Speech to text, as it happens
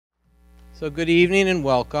So good evening and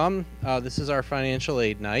welcome. This is our financial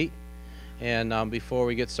aid night. And before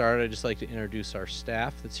we get started, I'd just like to introduce our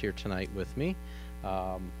staff that's here tonight with me.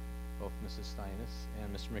 Both Mrs. Steinis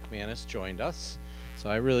and Mr. McManus joined us. So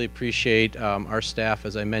I really appreciate our staff,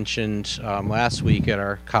 as I mentioned last week at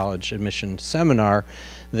our college admission seminar,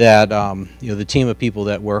 that the team of people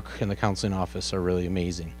that work in the counseling office are really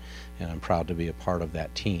amazing. And I'm proud to be a part of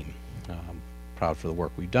that team. Proud for the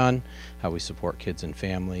work we've done, how we support kids and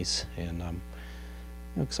families, and I'm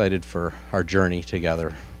excited for our journey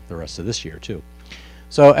together the rest of this year too.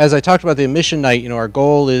 So as I talked about the admission night, our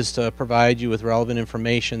goal is to provide you with relevant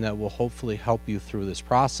information that will hopefully help you through this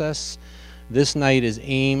process. This night is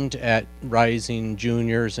aimed at rising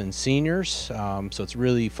juniors and seniors, so it's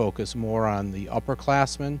really focused more on the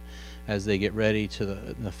upperclassmen as they get ready to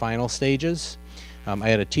the final stages. I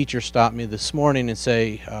had a teacher stop me this morning and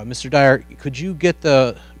say, Mr. Dyer, could you get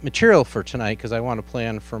the material for tonight because I want to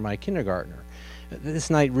plan for my kindergartner.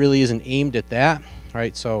 This night really isn't aimed at that,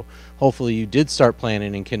 right? So hopefully you did start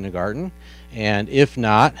planning in kindergarten, and if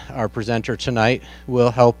not, our presenter tonight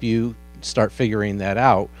will help you start figuring that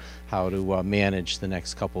out, how to manage the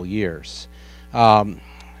next couple years. I'm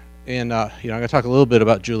going to talk a little bit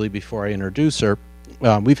about Julie before I introduce her.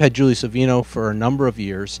 We've had Julie Savino for a number of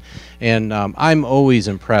years, and I'm always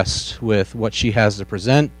impressed with what she has to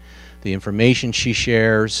present, the information she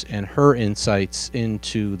shares, and her insights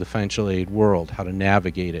into the financial aid world, how to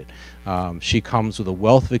navigate it. She comes with a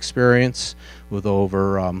wealth of experience with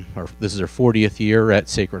over, this is her 40th year at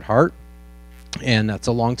Sacred Heart, and that's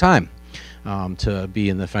a long time to be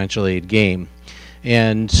in the financial aid game.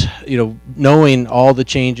 And knowing all the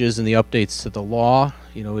changes and the updates to the law,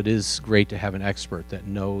 it is great to have an expert that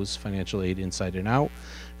knows financial aid inside and out,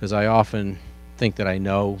 because I often think that I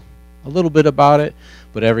know a little bit about it,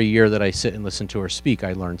 but every year that I sit and listen to her speak,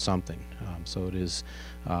 I learn something. So it is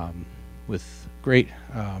with great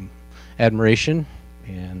admiration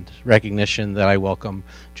and recognition that I welcome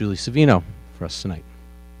Julie Savino for us tonight.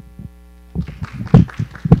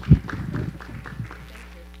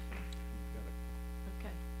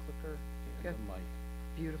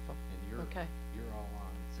 Beautiful. And okay. You're all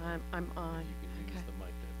on. So I'm on. You can use the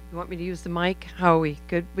mic. You want me to use the mic? How are we?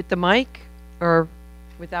 Good with the mic or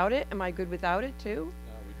without it? Am I good without it too?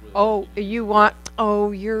 No, really you want?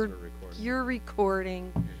 Oh, you're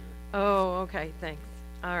recording. Oh, okay. Thanks.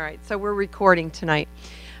 All right. So we're recording tonight.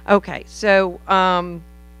 Okay. So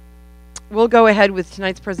we'll go ahead with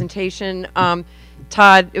tonight's presentation.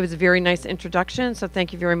 Todd, it was a very nice introduction, so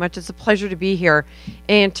thank you very much. It's a pleasure to be here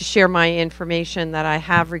and to share my information that I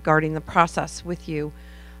have regarding the process with you.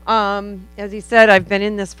 As he said, I've been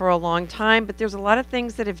in this for a long time, but there's a lot of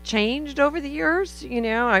things that have changed over the years.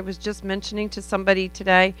 I was just mentioning to somebody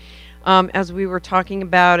today, as we were talking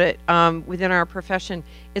about it within our profession,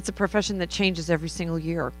 it's a profession that changes every single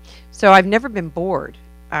year. So I've never been bored,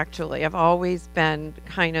 actually. I've always been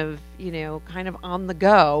kind of on the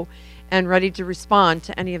go and ready to respond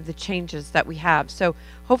to any of the changes that we have. So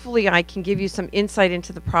hopefully I can give you some insight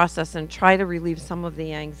into the process and try to relieve some of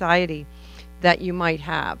the anxiety that you might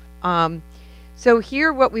have. So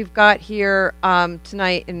here, what we've got here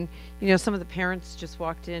tonight, and some of the parents just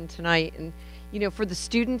walked in tonight, and for the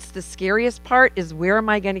students, the scariest part is, where am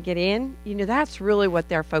I going to get in? That's really what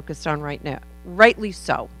they're focused on right now. Rightly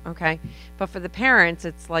so, okay? But for the parents,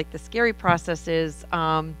 it's like the scary process is,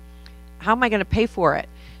 how am I going to pay for it?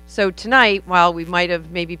 So tonight, while we might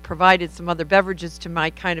have maybe provided some other beverages to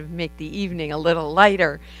might kind of make the evening a little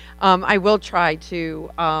lighter, I will try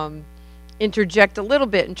to interject a little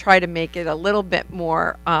bit and try to make it a little bit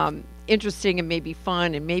more interesting and maybe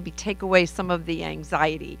fun, and maybe take away some of the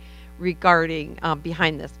anxiety regarding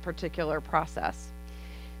behind this particular process.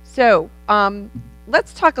 So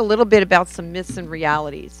let's talk a little bit about some myths and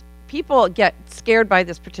realities. People get scared by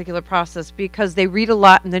this particular process because they read a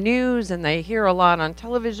lot in the news and they hear a lot on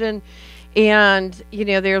television, and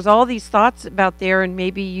there's all these thoughts about there, and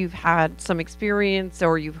maybe you've had some experience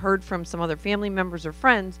or you've heard from some other family members or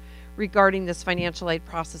friends regarding this financial aid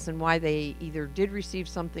process and why they either did receive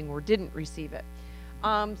something or didn't receive it.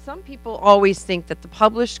 Some people always think that the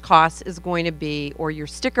published cost is going to be, or your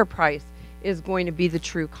sticker price is going to be, the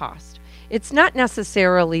true cost. It's not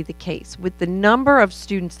necessarily the case. With the number of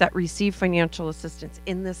students that receive financial assistance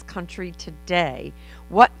in this country today,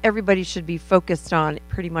 what everybody should be focused on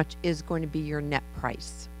pretty much is going to be your net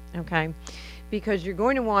price, okay? Because you're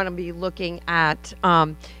going to want to be looking at,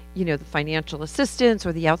 the financial assistance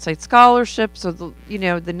or the outside scholarships, or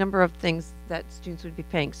the number of things that students would be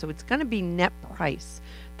paying. So it's going to be net price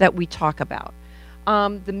that we talk about.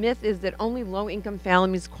 The myth is that only low-income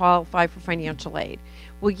families qualify for financial aid.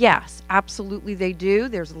 Well, yes, absolutely they do.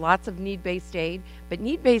 There's lots of need-based aid, but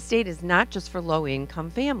need-based aid is not just for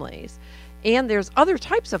low-income families. And there's other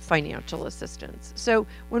types of financial assistance. So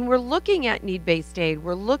when we're looking at need-based aid,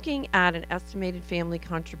 we're looking at an estimated family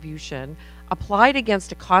contribution applied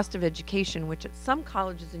against a cost of education, which at some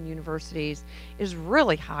colleges and universities is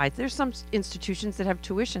really high. There's some institutions that have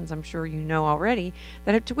tuitions, I'm sure you know already,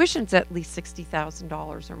 that have tuitions at least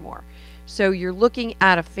 $60,000 or more. So you're looking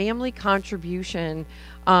at a family contribution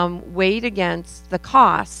weighed against the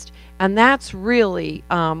cost, and that's really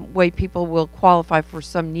way people will qualify for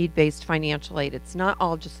some need-based financial aid. It's not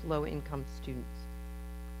all just low-income students.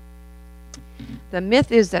 The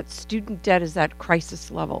myth is that student debt is at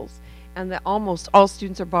crisis levels, and that almost all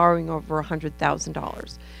students are borrowing over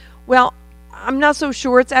 $100,000. Well, I'm not so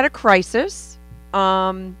sure it's at a crisis.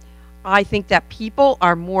 I think that people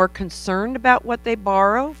are more concerned about what they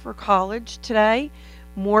borrow for college today,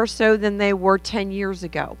 more so than they were 10 years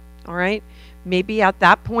ago, all right? Maybe at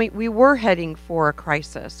that point we were heading for a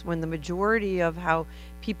crisis when the majority of how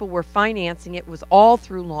people were financing it was all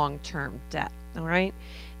through long-term debt, all right?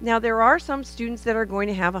 Now, there are some students that are going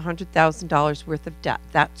to have $100,000 worth of debt.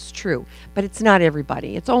 That's true, but it's not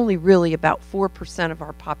everybody. It's only really about 4% of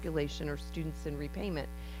our population or students in repayment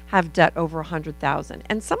have debt over $100,000.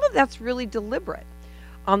 And some of that's really deliberate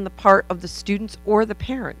on the part of the students or the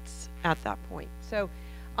parents at that point. So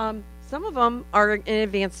some of them are in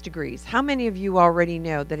advanced degrees. How many of you already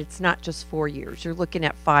know that it's not just 4 years? You're looking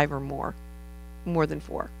at 5 or more than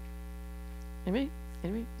 4. Anybody?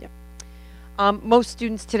 Yep. Most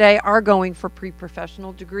students today are going for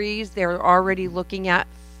pre-professional degrees. They're already looking at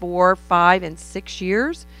 4, 5, and 6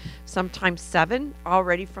 years, sometimes 7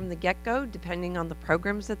 already from the get-go, depending on the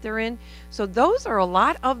programs that they're in. So those are a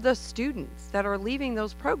lot of the students that are leaving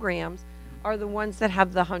those programs are the ones that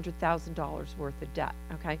have the $100,000 worth of debt,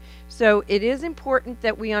 okay? So it is important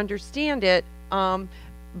that we understand it.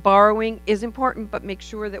 Borrowing is important, but make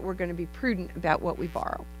sure that we're going to be prudent about what we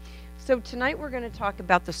borrow. So tonight we're going to talk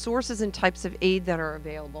about the sources and types of aid that are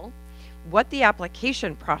available, what the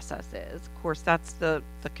application process is. Of course, that's the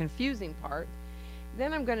confusing part.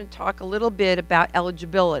 Then I'm going to talk a little bit about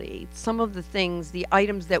eligibility, some of the things, the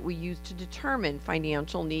items that we use to determine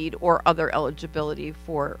financial need or other eligibility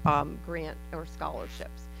for grant or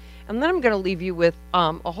scholarships. And then I'm going to leave you with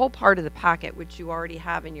a whole part of the packet, which you already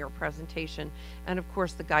have in your presentation. And of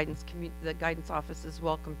course, the guidance office is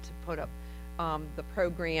welcome to put up the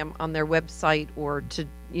program on their website or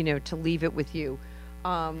to leave it with you,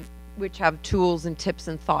 which have tools and tips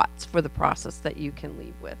and thoughts for the process that you can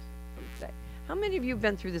leave with today. How many of you have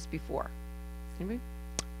been through this before? Anybody?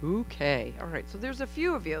 Okay, all right. So there's a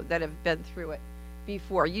few of you that have been through it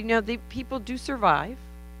before. You know, people do survive.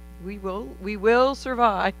 We will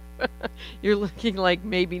survive. You're looking like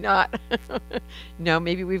maybe not. No,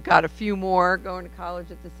 maybe we've got a few more. Going to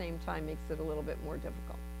college at the same time makes it a little bit more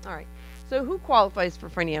difficult. All right. So who qualifies for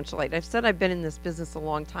financial aid? I've said I've been in this business a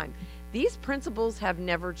long time. These principles have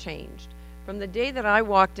never changed. From the day that I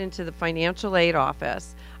walked into the financial aid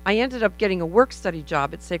office, I ended up getting a work-study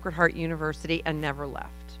job at Sacred Heart University and never left.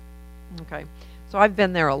 Okay, so I've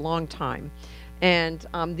been there a long time. And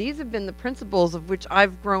these have been the principles of which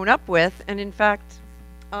I've grown up with and, in fact,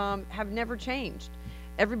 have never changed.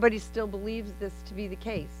 Everybody still believes this to be the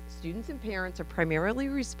case. Students and parents are primarily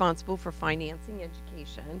responsible for financing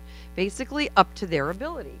education, basically up to their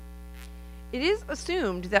ability. It is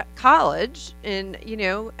assumed that college and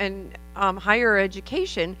higher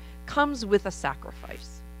education comes with a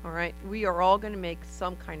sacrifice. All right, we are all going to make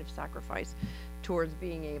some kind of sacrifice towards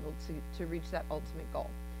being able to reach that ultimate goal.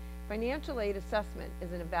 Financial aid assessment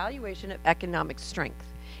is an evaluation of economic strength.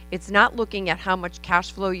 It's not looking at how much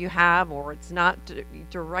cash flow you have, or it's not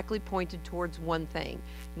directly pointed towards one thing,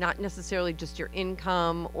 not necessarily just your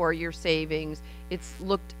income or your savings. It's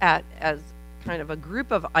looked at as kind of a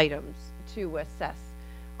group of items to assess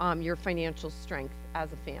your financial strength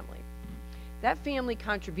as a family. That family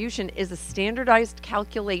contribution is a standardized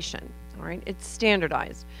calculation, all right? It's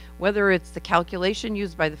standardized, whether it's the calculation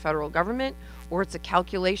used by the federal government or it's a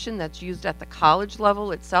calculation that's used at the college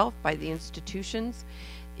level itself by the institutions.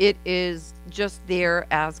 It is just there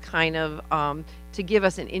as kind of to give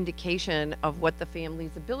us an indication of what the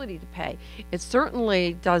family's ability to pay. It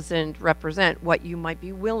certainly doesn't represent what you might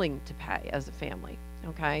be willing to pay as a family,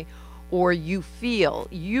 okay? Or you feel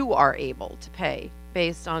you are able to pay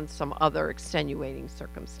based on some other extenuating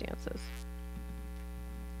circumstances.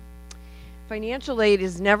 Financial aid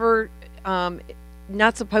is never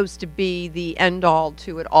not supposed to be the end-all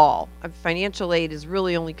to it all. Financial aid is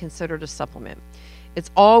really only considered a supplement. It's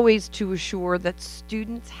always to assure that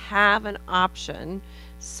students have an option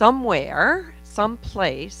somewhere,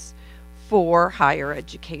 someplace for higher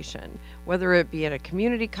education, whether it be at a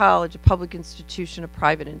community college, a public institution, a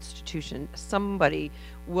private institution.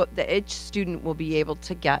 Each student will be able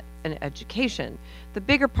to get an education. The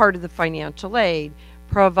bigger part of the financial aid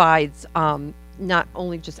provides not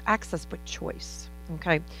only just access but choice.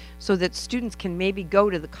 Okay, so that students can maybe go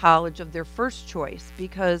to the college of their first choice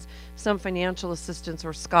because some financial assistance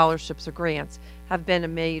or scholarships or grants have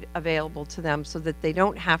been made available to them, so that they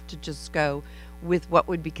don't have to just go with what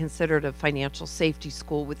would be considered a financial safety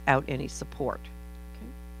school without any support.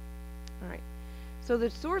 Okay, all right. So the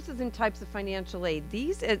sources and types of financial aid.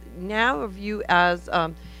 These now of you as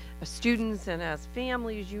students and as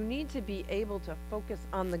families, you need to be able to focus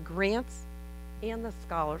on the grants and the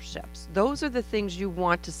scholarships. Those are the things you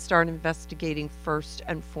want to start investigating first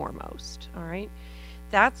and foremost, all right?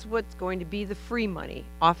 That's what's going to be the free money.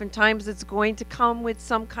 Oftentimes it's going to come with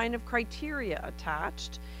some kind of criteria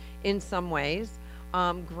attached in some ways.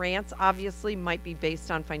 Grants obviously might be based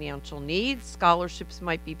on financial needs. Scholarships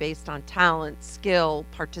might be based on talent, skill,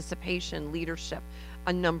 participation, leadership,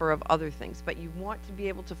 a number of other things. But you want to be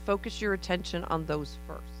able to focus your attention on those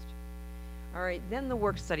first. All right, then the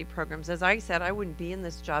work-study programs. As I said, I wouldn't be in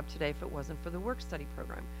this job today if it wasn't for the work-study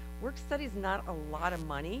program. Work-study is not a lot of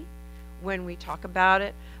money when we talk about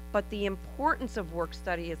it, but the importance of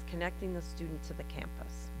work-study is connecting the student to the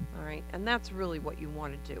campus, all right? And that's really what you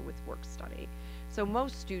want to do with work-study. So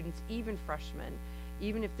most students, even freshmen,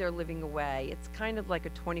 even if they're living away, it's kind of like a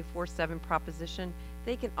 24/7 proposition.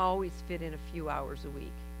 They can always fit in a few hours a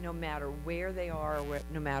week, no matter where they are or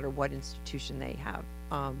no matter what institution they have.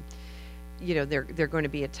 They're going to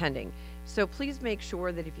be attending. So please make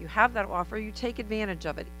sure that if you have that offer, you take advantage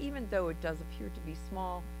of it. Even though it does appear to be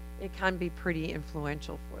small, it can be pretty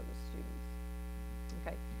influential for the students.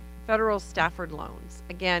 Okay, federal Stafford loans.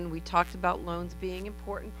 Again, we talked about loans being an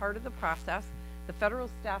important part of the process. The federal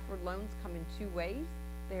Stafford loans come in two ways.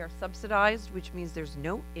 They are subsidized, which means there's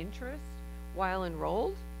no interest while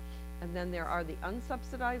enrolled. And then there are the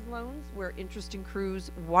unsubsidized loans where interest accrues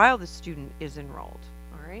while the student is enrolled,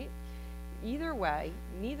 all right? Either way,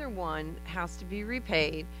 neither one has to be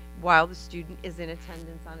repaid while the student is in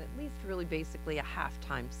attendance on at least really basically a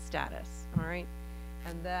half-time status, all right?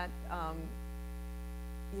 And that,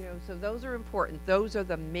 so those are important. Those are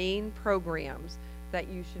the main programs that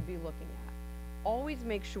you should be looking at. Always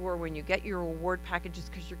make sure when you get your award packages,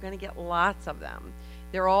 because you're going to get lots of them,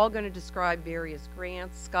 they're all going to describe various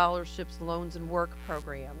grants, scholarships, loans, and work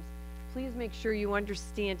programs. Please make sure you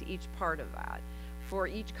understand each part of that. For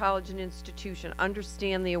each college and institution,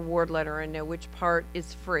 understand the award letter and know which part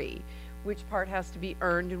is free, which part has to be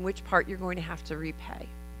earned, and which part you're going to have to repay.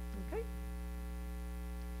 Okay?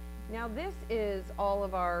 Now this is all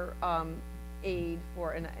of our aid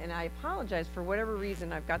for, and I apologize for whatever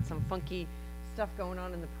reason, I've got some funky stuff going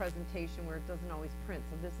on in the presentation where it doesn't always print.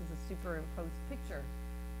 So this is a superimposed picture.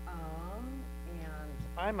 And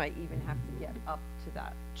I might even have to get up to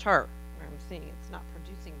that chart where I'm seeing it's not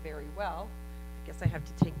producing very well. I guess I have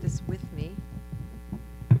to take this with me.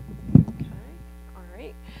 Okay, all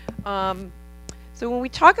right. So when we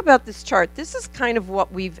talk about this chart, this is kind of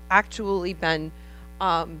what we've actually been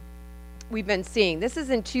seeing. This is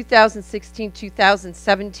in 2016,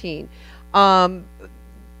 2017,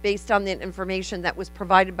 based on the information that was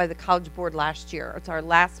provided by the College Board last year. It's our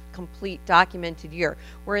last complete documented year.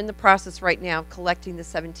 We're in the process right now of collecting the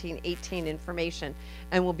 17-18 information,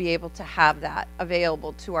 and we'll be able to have that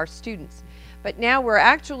available to our students. But now we're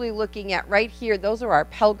actually looking at right here, those are our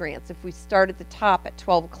Pell Grants. If we start at the top at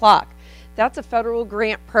 12 o'clock, that's a federal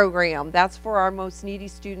grant program. That's for our most needy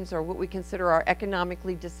students, or what we consider our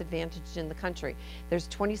economically disadvantaged in the country. There's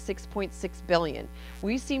 $26.6 billion.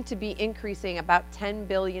 We seem to be increasing about $10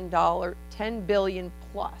 billion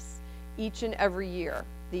plus each and every year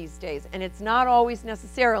these days. And it's not always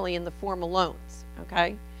necessarily in the form of loans,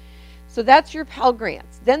 okay? So that's your Pell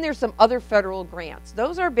Grants. Then there's some other federal grants.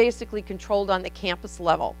 Those are basically controlled on the campus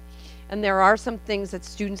level. And there are some things that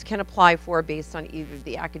students can apply for based on either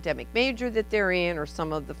the academic major that they're in or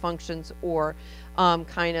some of the functions, or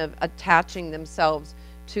kind of attaching themselves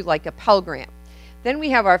to like a Pell Grant. Then we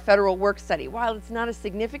have our federal work study. While it's not a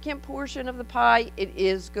significant portion of the pie, it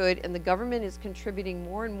is good, and the government is contributing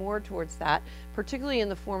more and more towards that, particularly in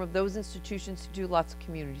the form of those institutions who do lots of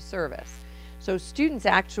community service. So students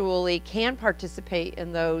actually can participate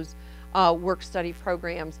in those work study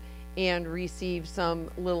programs and receive some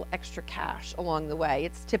little extra cash along the way.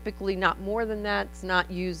 It's typically not more than that. It's not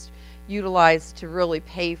utilized to really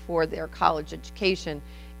pay for their college education.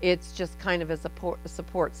 It's just kind of as a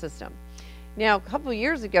support system. Now, a couple of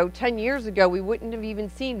years ago, 10 years ago, we wouldn't have even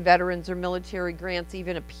seen veterans or military grants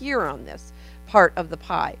even appear on this part of the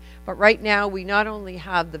pie. But right now, we not only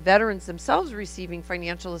have the veterans themselves receiving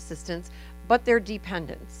financial assistance, but their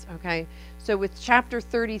dependents, okay? So with Chapter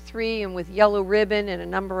 33 and with Yellow Ribbon and a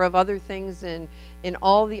number of other things in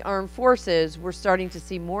all the armed forces, we're starting to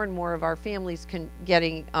see more and more of our families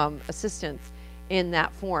getting assistance in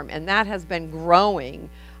that form. And that has been growing.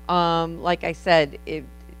 Like I said,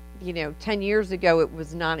 10 years ago it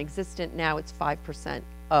was non-existent. Now it's 5%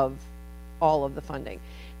 of all of the funding.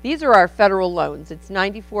 These are our federal loans. It's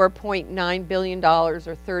 $94.9 billion or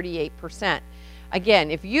 38%. Again,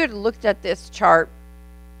 if you had looked at this chart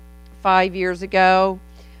 5 years ago,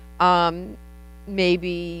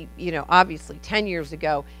 maybe, obviously 10 years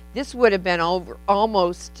ago, this would have been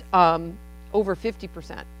almost over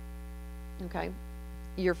 50%, okay,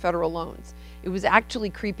 your federal loans. It was actually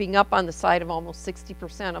creeping up on the side of almost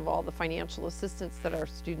 60% of all the financial assistance that our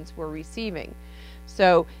students were receiving.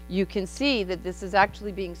 So you can see that this is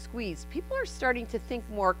actually being squeezed. People are starting to think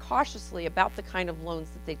more cautiously about the kind of loans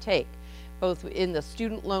that they take, both in the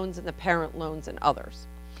student loans and the parent loans and others.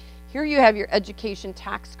 Here you have your education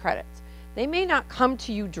tax credits. They may not come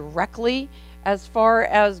to you directly as far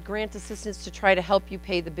as grant assistance to try to help you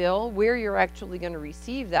pay the bill. Where you're actually going to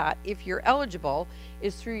receive that, if you're eligible,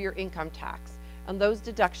 is through your income tax. And those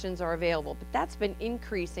deductions are available. But that's been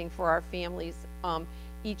increasing for our families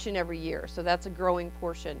each and every year. So that's a growing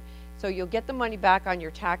portion. So you'll get the money back on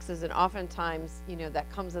your taxes, and oftentimes, that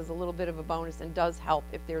comes as a little bit of a bonus and does help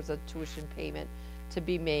if there's a tuition payment to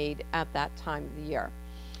be made at that time of the year.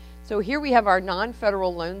 So here we have our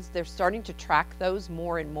non-federal loans. They're starting to track those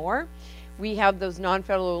more and more. We have those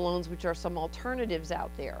non-federal loans, which are some alternatives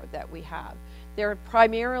out there that we have. They're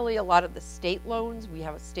primarily a lot of the state loans. We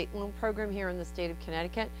have a state loan program here in the state of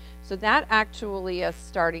Connecticut. So that actually is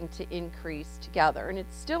starting to increase together. And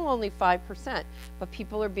it's still only 5%, but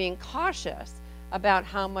people are being cautious about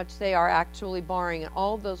how much they are actually borrowing in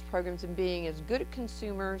all of those programs and being as good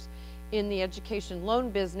consumers in the education loan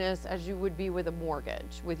business as you would be with a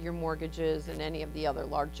mortgage, with your mortgages and any of the other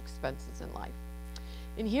large expenses in life.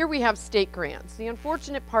 And here we have state grants. The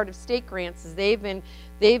unfortunate part of state grants is they've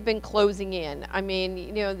been closing in. I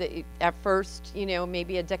mean, at first,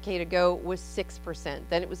 maybe a decade ago it was 6%,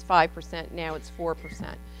 then it was 5%, now it's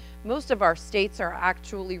 4%. Most of our states are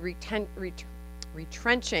actually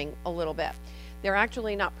retrenching a little bit. They're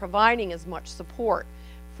actually not providing as much support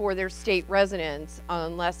for their state residents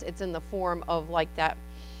unless it's in the form of like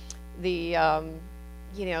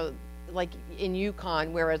in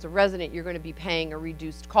Yukon, where as a resident you're going to be paying a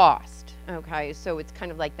reduced cost, okay? So it's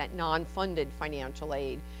kind of like that non-funded financial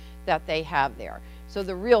aid that they have there. So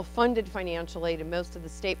the real funded financial aid in most of the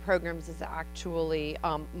state programs is actually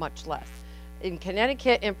much less. In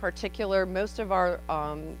Connecticut in particular, most of our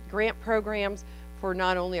grant programs for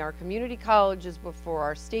not only our community colleges but for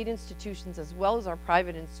our state institutions as well as our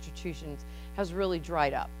private institutions has really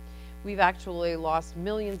dried up. We've actually lost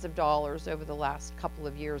millions of dollars over the last couple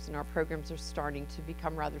of years, and our programs are starting to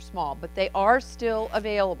become rather small, but they are still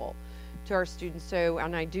available to our students. So,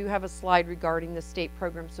 and I do have a slide regarding the state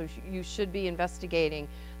program, so you should be investigating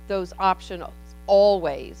those options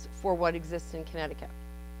always for what exists in Connecticut.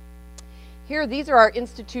 Here, these are our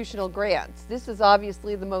institutional grants. This is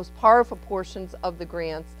obviously the most powerful portions of the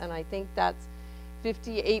grants, and I think that's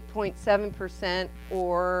 58.7%,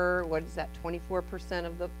 or what is that, 24%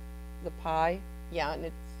 of the pie? Yeah, and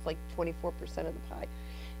it's like 24% of the pie.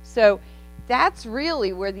 So that's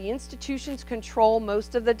really where the institutions control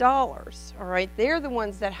most of the dollars, all right? They're the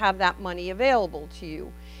ones that have that money available to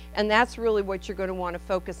you. And that's really what you're going to want to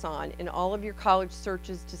focus on in all of your college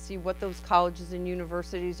searches to see what those colleges and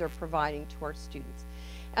universities are providing to our students.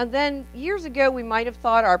 And then years ago, we might have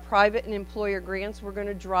thought our private and employer grants were going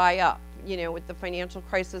to dry up, with the financial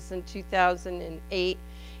crisis in 2008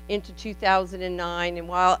 into 2009. And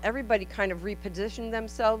while everybody kind of repositioned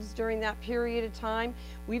themselves during that period of time,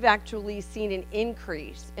 we've actually seen an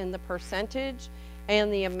increase in the percentage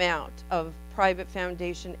and the amount of private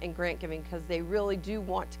foundation and grant giving because they really do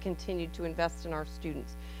want to continue to invest in our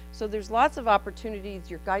students. So there's lots of opportunities.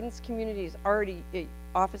 Your guidance community is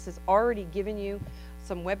office has already given you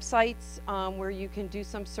some websites where you can do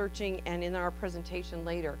some searching, and in our presentation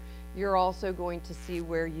later, you're also going to see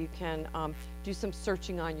where you can do some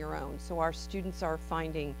searching on your own. So our students are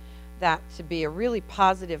finding that to be a really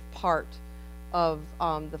positive part of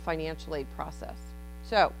the financial aid process.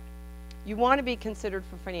 So you want to be considered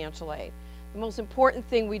for financial aid. The most important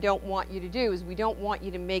thing we don't want you to do is we don't want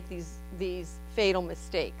you to make these fatal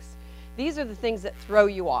mistakes. These are the things that throw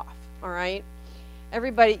you off, all right?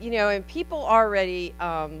 Everybody, and people already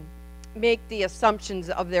make the assumptions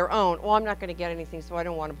of their own. Oh, I'm not going to get anything, so I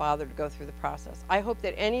don't want to bother to go through the process. I hope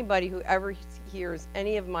that anybody who ever hears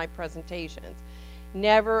any of my presentations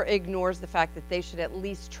never ignores the fact that they should at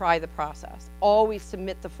least try the process. Always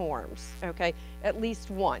submit the forms, okay, at least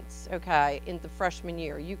once, okay, in the freshman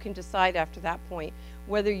year. You can decide after that point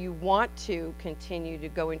whether you want to continue to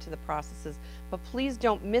go into the processes, but please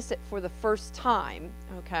don't miss it for the first time,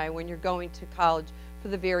 okay, when you're going to college for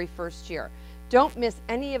the very first year. Don't miss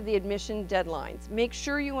any of the admission deadlines. Make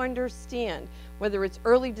sure you understand whether it's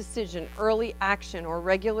early decision, early action, or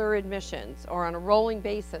regular admissions, or on a rolling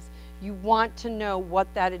basis. You want to know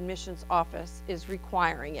what that admissions office is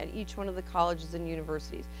requiring at each one of the colleges and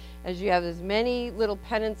universities. As you have as many little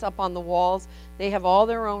pennants up on the walls, they have all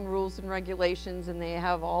their own rules and regulations, and they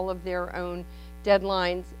have all of their own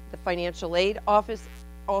deadlines. The financial aid office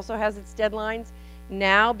also has its deadlines.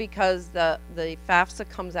 Now, because the FAFSA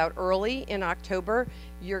comes out early in October,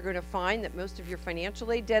 you're going to find that most of your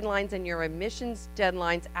financial aid deadlines and your admissions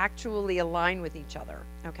deadlines actually align with each other,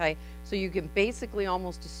 okay? So you can basically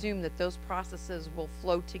almost assume that those processes will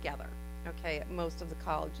flow together, okay, at most of the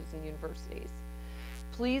colleges and universities.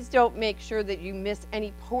 Please don't make sure that you miss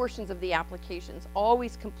any portions of the applications.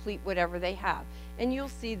 Always complete whatever they have. And you'll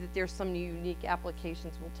see that there's some unique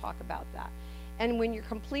applications. We'll talk about that. And when you're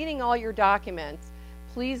completing all your documents,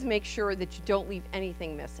 please make sure that you don't leave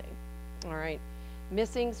anything missing, all right?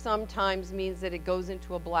 Missing sometimes means that it goes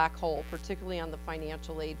into a black hole, particularly on the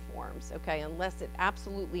financial aid forms, okay, unless it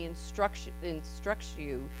absolutely instructs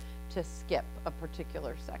you to skip a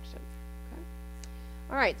particular section, okay?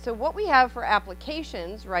 All right, so what we have for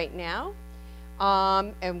applications right now,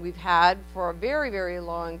 and we've had for a very, very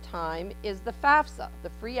long time, is the FAFSA, the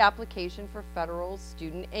Free Application for Federal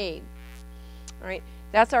Student Aid. All right,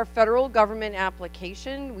 that's our federal government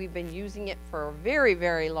application. We've been using it for a very,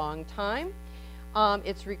 very long time.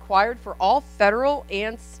 It's required for all federal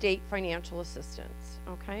and state financial assistance,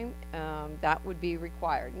 okay? That would be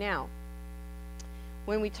required. Now,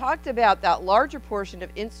 when we talked about that larger portion of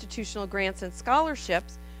institutional grants and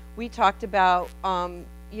scholarships, we talked about,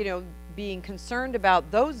 you know, being concerned about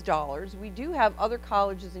those dollars. We do have other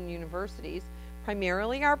colleges and universities,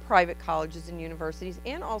 primarily our private colleges and universities,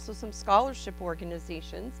 and also some scholarship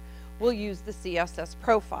organizations will use the CSS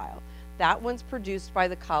profile. That one's produced by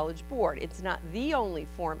the College Board. It's not the only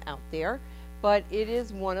form out there, but it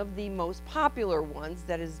is one of the most popular ones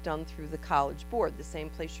that is done through the College Board, the same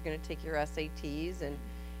place you're going to take your SATs, and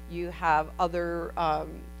you have other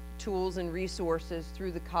tools and resources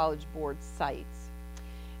through the College Board sites.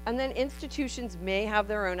 And then institutions may have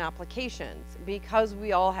their own applications. Because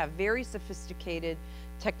we all have very sophisticated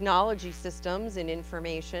technology systems and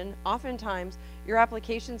information, oftentimes your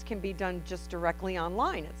applications can be done just directly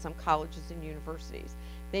online at some colleges and universities.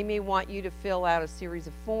 They may want you to fill out a series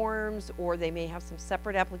of forms, or they may have some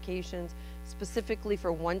separate applications specifically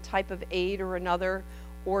for one type of aid or another,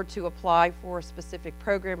 or to apply for a specific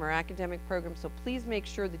program or academic program. So please make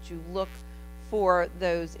sure that you look for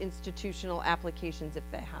those institutional applications if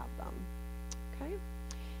they have them, okay?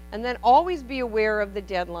 And then always be aware of the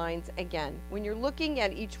deadlines. Again, when you're looking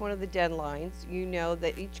at each one of the deadlines, you know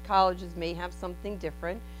that each colleges may have something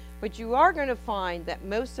different, but you are going to find that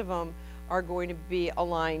most of them are going to be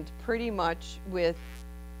aligned pretty much with,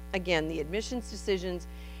 again, the admissions decisions,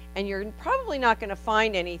 and you're probably not going to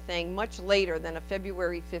find anything much later than a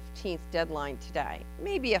February 15th deadline today.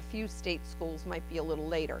 Maybe a few state schools might be a little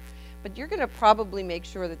later, but you're going to probably make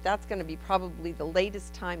sure that that's going to be probably the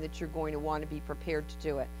latest time that you're going to want to be prepared to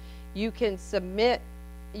do it. You can submit,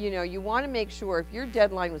 you know, you want to make sure if your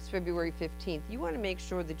deadline was February 15th, you want to make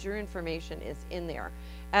sure that your information is in there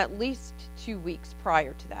at least 2 weeks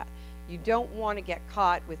prior to that. You don't want to get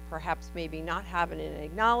caught with perhaps maybe not having an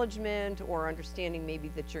acknowledgement or understanding maybe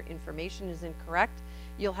that your information is incorrect.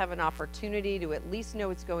 You'll have an opportunity to at least know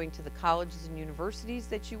it's going to the colleges and universities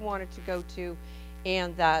that you want it to go to,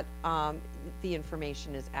 and that the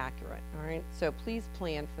information is accurate, all right? So please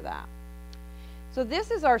plan for that. So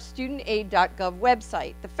this is our studentaid.gov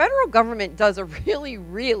website. The federal government does a really,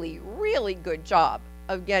 really, really good job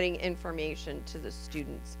of getting information to the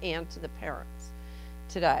students and to the parents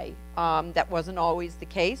today. That wasn't always the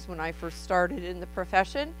case when I first started in the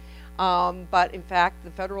profession, but in fact,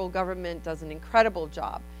 the federal government does an incredible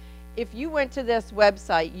job. If you went to this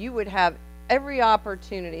website, you would have every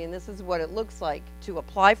opportunity, and this is what it looks like, to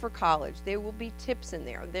apply for college. There will be tips in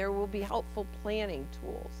there. There will be helpful planning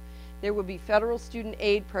tools. There will be federal student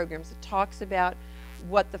aid programs that talks about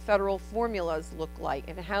what the federal formulas look like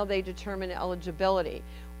and how they determine eligibility.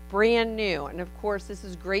 Brand new, and of course this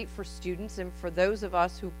is great for students and for those of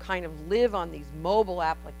us who kind of live on these mobile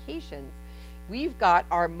applications. we've got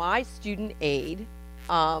our My Student Aid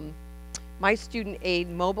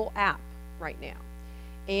mobile app right now.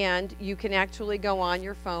 And you can actually go on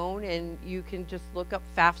your phone and you can just look up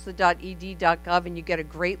fafsa.ed.gov and you get a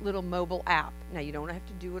great little mobile app. Now, you don't have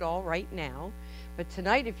to do it all right now, but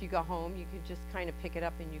tonight if you go home, you can just kind of pick it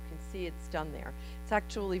up and you can see it's done there. It's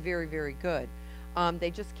actually very, very good.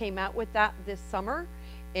 They just came out with that this summer,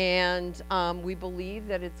 and we believe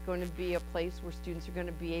that it's going to be a place where students are going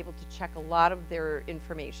to be able to check a lot of their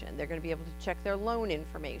information. They're going to be able to check their loan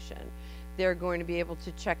information. They're going to be able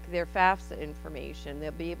to check their FAFSA information.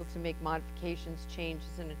 They'll be able to make modifications, changes,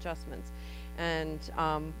 and adjustments. And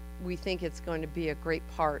we think it's going to be a great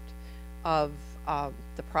part of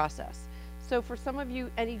the process. So for some of you,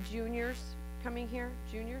 any juniors coming here?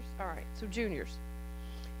 Juniors? All right, so juniors.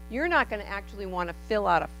 You're not going to actually want to fill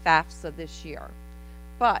out a FAFSA this year,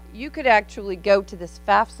 but you could actually go to this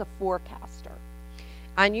FAFSA forecaster,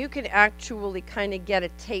 and you can actually kind of get a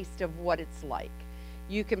taste of what it's like.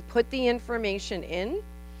 You can put the information in.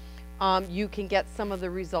 You can get some of the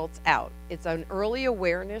results out. It's an early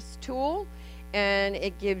awareness tool, and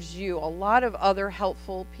it gives you a lot of other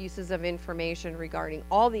helpful pieces of information regarding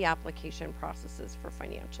all the application processes for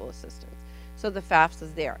financial assistance. So the FAFSA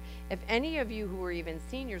is there. If any of you who are even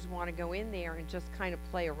seniors want to go in there and just kind of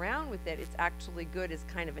play around with it, it's actually good as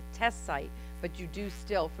kind of a test site, but you do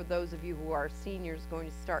still, for those of you who are seniors going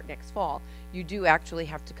to start next fall, you do actually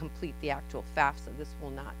have to complete the actual FAFSA. This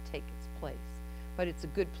will not take its place, but it's a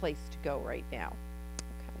good place to go right now.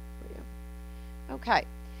 Okay, for you. Okay,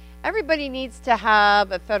 everybody needs to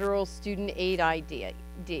have a federal student aid ID.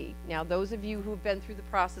 Now, those of you who've been through the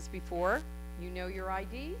process before, you know your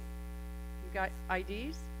IDs. You got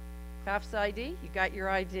IDs? FAFSA ID? You got your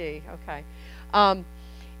ID. Okay.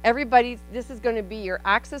 This is going to be your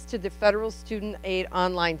access to the federal student aid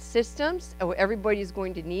online systems. Everybody's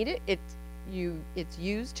going to need it. It's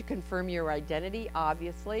used to confirm your identity,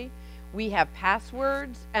 obviously. We have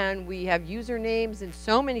passwords and we have usernames in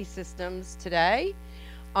so many systems today.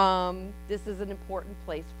 This is an important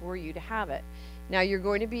place for you to have it. Now, you're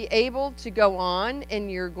going to be able to go on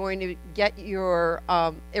and you're going to get your,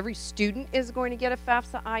 every student is going to get a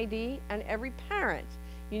FAFSA ID, and every parent,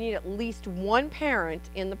 you need at least one parent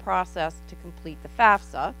in the process to complete the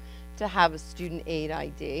FAFSA to have a student aid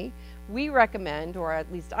ID. We recommend, or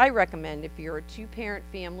at least I recommend, if you're a two-parent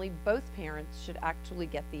family, both parents should actually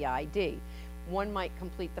get the ID. One might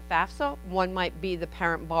complete the FAFSA, one might be the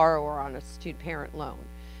parent borrower on a student-parent loan.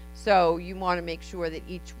 So you want to make sure that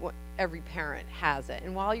every parent has it.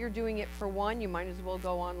 And while you're doing it for one, you might as well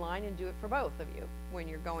go online and do it for both of you when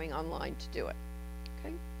you're going online to do it.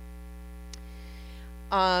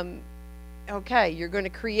 Okay. Okay, you're going to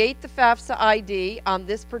create the FAFSA ID on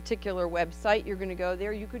this particular website. You're going to go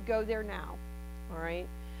there. You could go there now. All right.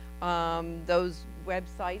 Those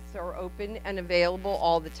websites are open and available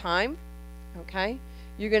all the time. Okay.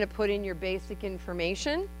 You're going to put in your basic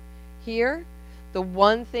information here. The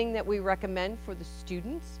one thing that we recommend for the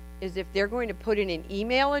students is if they're going to put in an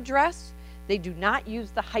email address, they do not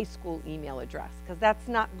use the high school email address because that's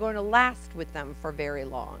not going to last with them for very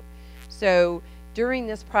long. So during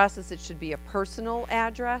this process, it should be a personal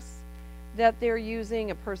address that they're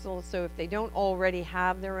using, so if they don't already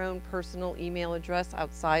have their own personal email address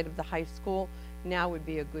outside of the high school, now would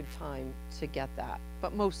be a good time to get that,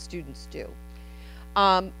 but most students do.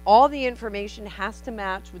 All the information has to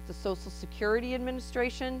match with the Social Security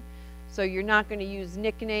Administration, so you're not going to use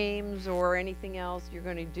nicknames or anything else. You're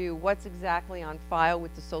going to do what's exactly on file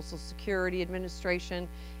with the Social Security Administration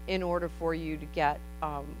in order for you to get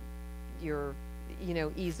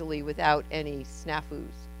easily without any snafus.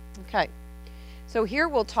 Okay, so here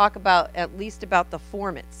we'll talk at least about the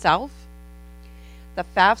form itself. The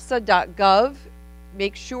FAFSA.gov,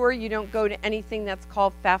 make sure you don't go to anything that's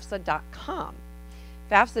called FAFSA.com.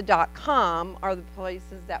 FAFSA.com are the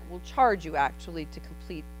places that will charge you actually to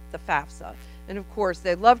complete the FAFSA. And of course,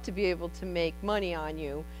 they'd love to be able to make money on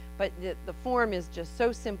you, but the form is just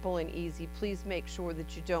so simple and easy. Please make sure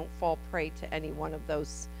that you don't fall prey to any one of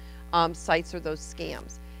those sites or those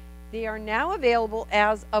scams. They are now available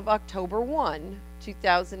as of October 1,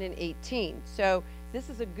 2018. So this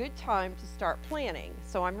is a good time to start planning.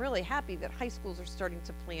 So I'm really happy that high schools are starting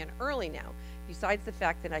to plan early now, besides the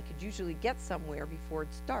fact that I could usually get somewhere before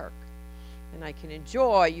it's dark. And I can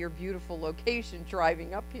enjoy your beautiful location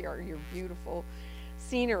driving up here, your beautiful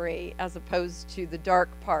scenery, as opposed to the dark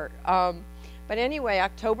part. But anyway,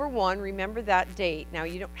 October 1, remember that date. Now,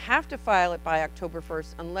 you don't have to file it by October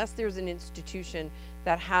 1st unless there's an institution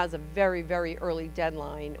that has a very, very early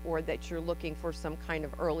deadline, or that you're looking for some kind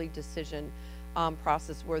of early decision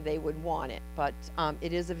process where they would want it. But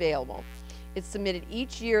it is available. It's submitted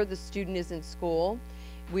each year the student is in school.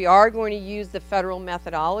 We are going to use the federal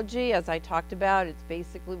methodology, as I talked about. It's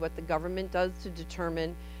basically what the government does to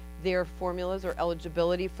determine their formulas or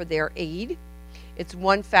eligibility for their aid. It's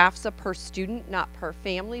one FAFSA per student, not per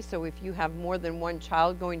family. So if you have more than one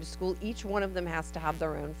child going to school, each one of them has to have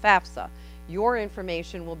their own FAFSA. Your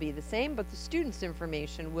information will be the same, but the student's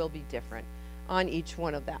information will be different on each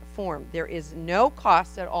one of that form. There is no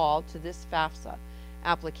cost at all to this FAFSA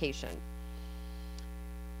application.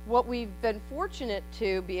 What we've been fortunate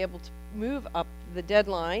to be able to move up the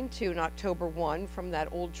deadline to an October 1 from that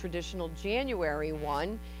old traditional January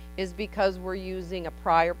 1 is because we're using a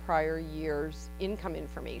prior year's income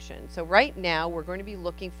information. So right now we're going to be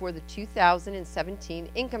looking for the 2017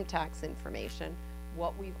 income tax information,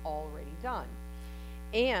 what we've already done.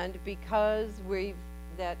 And because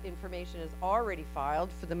that information is already filed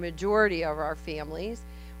for the majority of our families,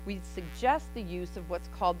 we suggest the use of what's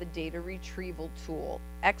called the data retrieval tool.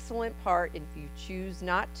 Excellent part if you choose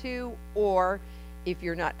not to, or if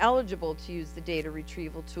you're not eligible to use the data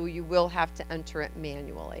retrieval tool, you will have to enter it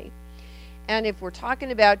manually. And if we're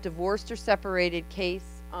talking about divorced or separated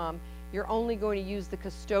case, you're only going to use the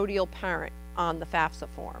custodial parent on the FAFSA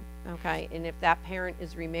form, okay? And if that parent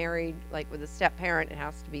is remarried, like with a step parent, it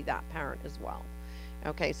has to be that parent as well.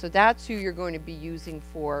 Okay, so that's who you're going to be using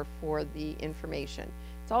for the information.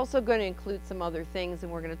 It's also going to include some other things,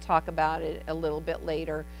 and we're going to talk about it a little bit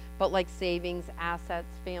later, but like savings, assets,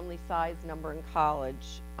 family size, number in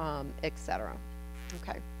college, etc.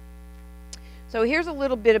 Okay. So here's a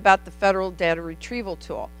little bit about the federal data retrieval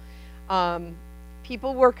tool.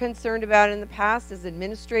 People were concerned about it in the past. As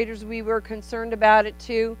administrators, we were concerned about it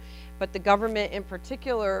too, but the government in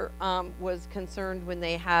particular was concerned when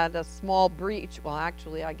they had a small breach. Well,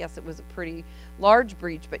 actually, I guess it was a pretty large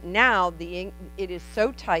breach, but now it is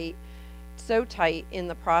so tight in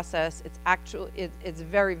the process. It's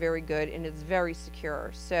very, very good, and it's very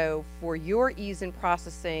secure. So for your ease in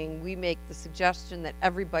processing, we make the suggestion that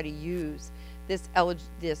everybody use this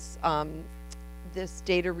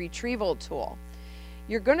data retrieval tool.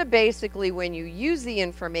 You're going to basically, when you use the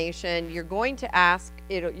information, you're going to ask,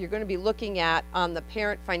 you're going to be looking at on the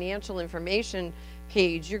parent financial information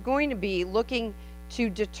page, you're going to be looking to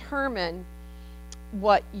determine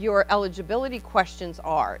what your eligibility questions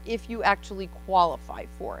are, if you actually qualify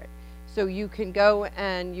for it. So you can go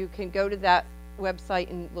to that website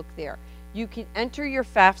and look there. You can enter your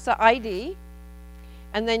FAFSA ID,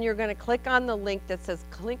 and then you're going to click on the link that says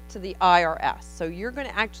click to the IRS. So you're going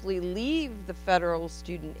to actually leave the federal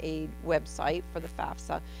student aid website for the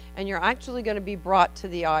FAFSA, and you're actually going to be brought to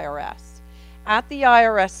the IRS. At the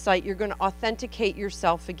IRS site, you're going to authenticate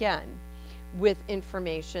yourself again with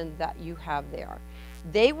information that you have there.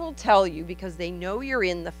 They will tell you, because they know you're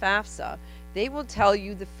in the FAFSA, they will tell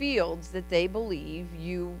you the fields that they believe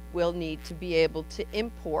you will need to be able to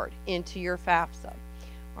import into your FAFSA.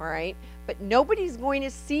 All right, but nobody's going to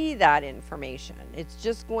see that information. It's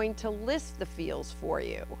just going to list the fields for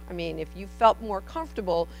you. I mean, if you felt more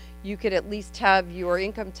comfortable, you could at least have your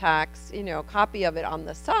income tax, a copy of it on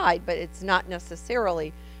the side, but it's not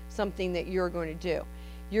necessarily something that you're going to do.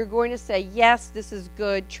 You're going to say, yes, this is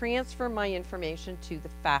good, transfer my information to the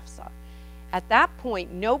FAFSA. At that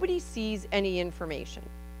point, nobody sees any information,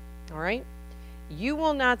 all right? You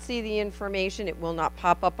will not see the information. It will not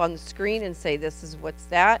pop up on the screen and say this is what's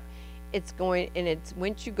that.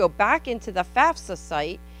 Once you go back into the FAFSA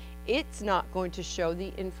site, it's not going to show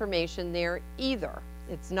the information there either.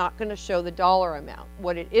 It's not going to show the dollar amount.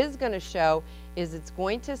 What it is going to show is it's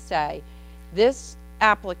going to say this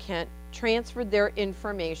applicant transferred their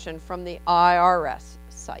information from the IRS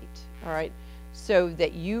site, all right, so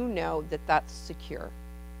that you know that that's secure,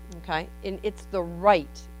 okay? And it's the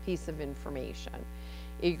right piece of information.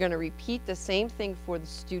 You're going to repeat the same thing for the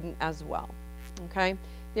student as well, okay?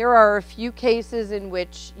 There are a few cases in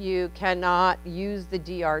which you cannot use the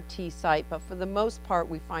DRT site, but for the most part,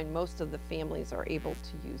 we find most of the families are able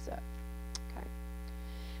to use it, okay?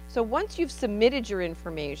 So once you've submitted your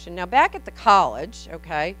information, now back at the college,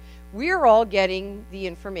 okay, we're all getting the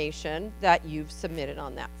information that you've submitted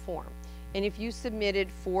on that form. And if you submitted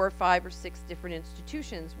 4, 5, or 6 different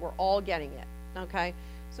institutions, we're all getting it, okay?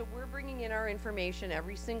 So we're bringing in our information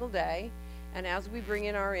every single day, and as we bring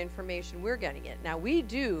in our information, we're getting it. Now, we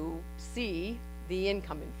do see the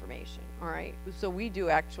income information, all right? So we do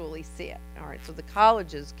actually see it, all right? So the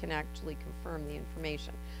colleges can actually confirm the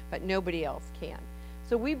information, but nobody else can.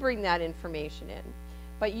 So we bring that information in.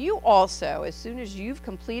 But you also, as soon as you've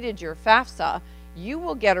completed your FAFSA, you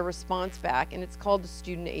will get a response back, and it's called the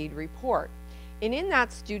Student Aid Report. And in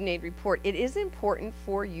that Student Aid Report, it is important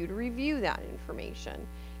for you to review that information.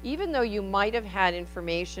 even though you might have had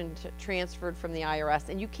information transferred from the IRS,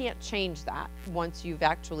 and you can't change that once you've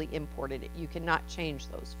actually imported it. You cannot change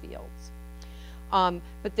those fields.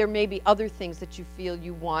 But there may be other things that you feel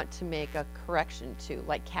you want to make a correction to,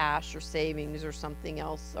 like cash or savings or something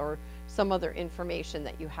else, or some other information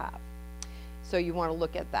that you have. So you want to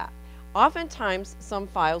look at that. Oftentimes, some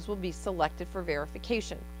files will be selected for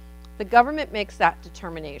verification. The government makes that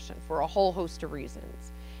determination for a whole host of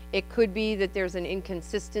reasons. It could be that there's an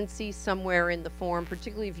inconsistency somewhere in the form,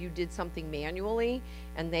 particularly if you did something manually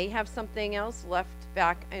and they have something else left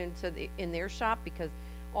back in their shop, because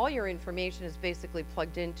all your information is basically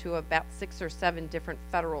plugged into about 6 or 7 different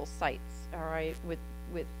federal sites, all right, with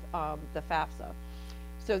the FAFSA.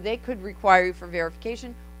 So they could require you for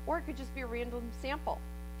verification, or it could just be a random sample.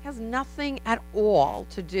 It has nothing at all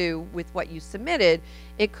to do with what you submitted.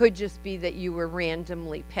 It could just be that you were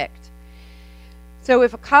randomly picked. So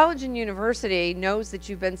if a college and university knows that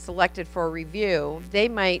you've been selected for a review, they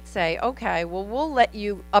might say, okay, well, we'll let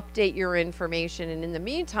you update your information, and in the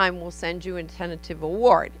meantime, we'll send you a tentative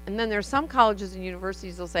award. And then there's some colleges and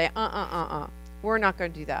universities that'll say, we're not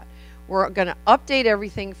going to do that. We're going to update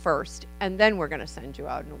everything first, and then we're going to send you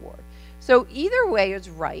out an award. So either way is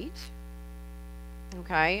right.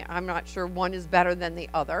 Okay, I'm not sure one is better than the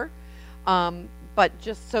other, but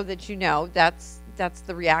just so that you know, that's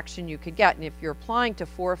the reaction you could get. And if you're applying to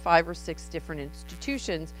 4 or 5 or 6 different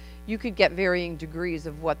institutions, you could get varying degrees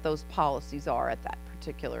of what those policies are at that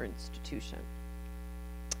particular institution.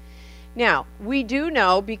 Now, we do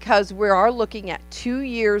know, because we are looking at 2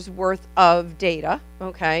 years worth of data,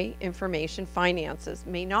 okay, information, finances,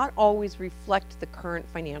 may not always reflect the current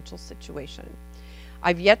financial situation.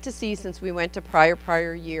 I've yet to see, since we went to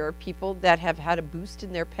prior year, people that have had a boost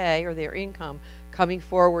in their pay or their income coming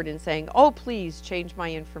forward and saying, oh, please change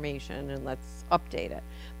my information and let's update it.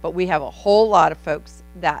 But we have a whole lot of folks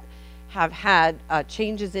that have had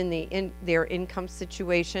changes in their income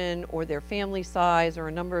situation or their family size, or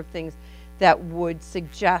a number of things that would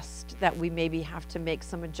suggest that we maybe have to make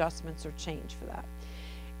some adjustments or change for that.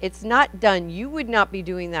 It's not done. You would not be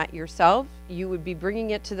doing that yourself. You would be bringing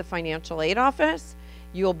it to the financial aid office.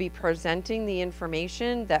 You'll be presenting the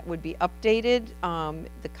information that would be updated.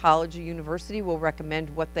 The college or university will recommend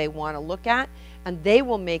what they want to look at, and they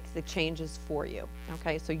will make the changes for you.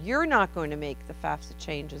 Okay, so you're not going to make the FAFSA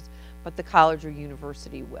changes, but the college or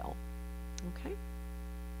university will. Okay.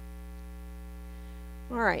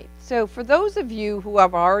 All right, so for those of you who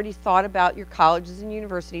have already thought about your colleges and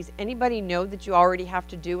universities, anybody know that you already have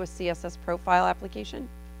to do a CSS profile application?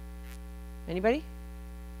 Anybody?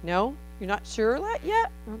 No? You're not sure that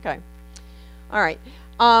yet? Okay. All right.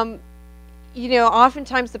 You know,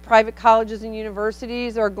 oftentimes the private colleges and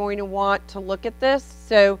universities are going to want to look at this.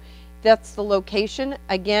 So that's the location.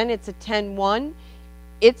 Again, it's a 10-1.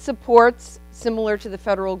 It supports, similar to the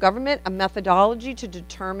federal government, a methodology to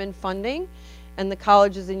determine funding. And the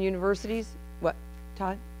colleges and universities, what,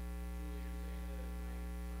 Todd?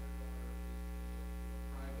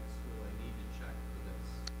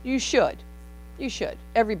 You should. You should.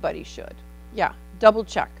 Everybody should. Yeah, double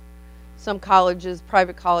check. Some colleges,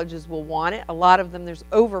 private colleges, will want it. A lot of them, there's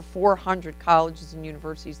over 400 colleges and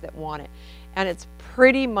universities that want it. And it's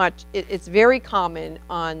pretty much, it's very common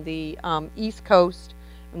on the East Coast,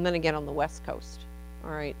 and then again on the West Coast.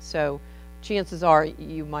 All right, so chances are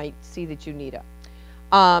you might see that you need it.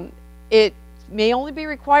 It may only be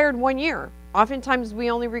required 1 year. Oftentimes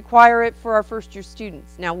we only require it for our first-year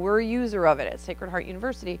students. Now, we're a user of it at Sacred Heart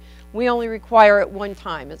University. We only require it 1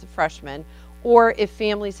 time as a freshman, or if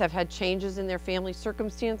families have had changes in their family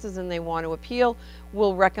circumstances and they want to appeal,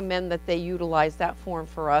 we'll recommend that they utilize that form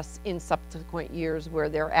for us in subsequent years where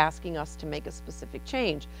they're asking us to make a specific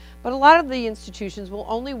change. But a lot of the institutions will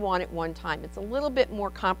only want it 1 time. It's a little bit more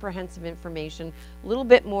comprehensive information, a little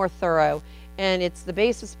bit more thorough, and it's the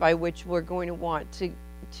basis by which we're going to want to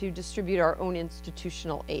distribute our own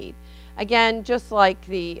institutional aid. Again, just like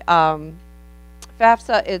the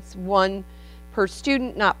FAFSA, it's 1 per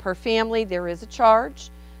student, not per family. There is a charge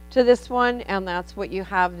to this one, and that's what you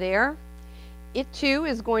have there. It too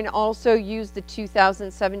is going to also use the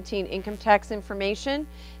 2017 income tax information.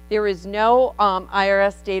 There is no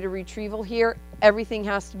IRS data retrieval here. Everything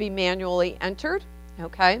has to be manually entered,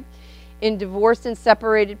 okay? In divorced and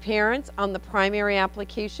separated parents, on the primary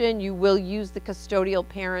application, you will use the custodial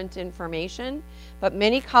parent information. But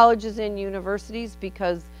many colleges and universities,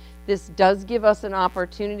 because this does give us an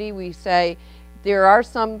opportunity, we say there are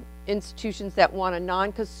some institutions that want a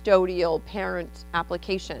non-custodial parent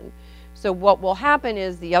application. So what will happen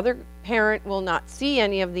is the other parent will not see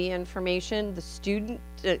any of the information. The student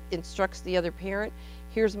instructs the other parent,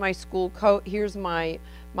 here's my school code, here's my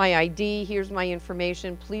ID, here's my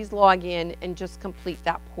information. Please log in and just complete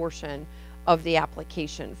that portion of the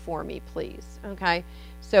application for me, please. Okay,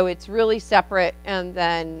 so it's really separate, and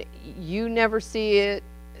then you never see it,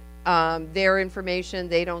 their information,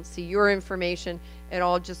 they don't see your information. It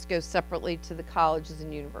all just goes separately to the colleges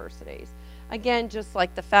and universities. Again, just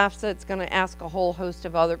like the FAFSA, it's going to ask a whole host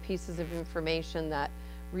of other pieces of information that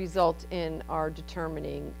result in our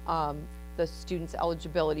determining the student's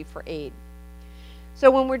eligibility for aid. So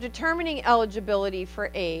when we're determining eligibility for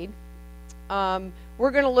aid,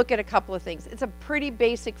 we're going to look at a couple of things. It's a pretty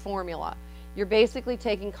basic formula. You're basically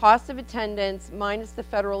taking cost of attendance minus the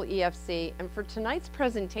federal EFC, and for tonight's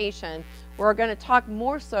presentation, we're going to talk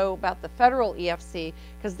more so about the federal EFC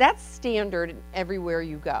because that's standard everywhere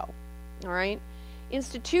you go, all right?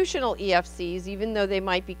 Institutional EFCs, even though they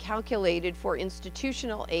might be calculated for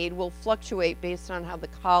institutional aid, will fluctuate based on how the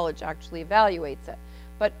college actually evaluates it.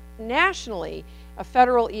 But nationally, a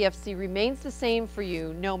federal EFC remains the same for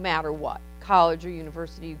you no matter what college or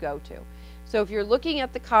university you go to. So if you're looking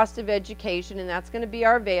at the cost of education, and that's going to be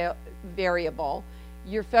our variable,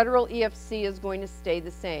 your federal EFC is going to stay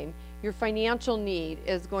the same. Your financial need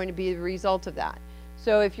is going to be the result of that.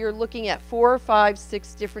 So if you're looking at 4 or 5,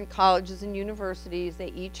 6 different colleges and universities, they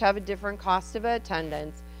each have a different cost of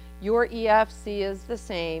attendance. Your EFC is the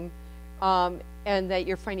same, and that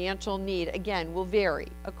your financial need, again, will vary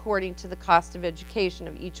according to the cost of education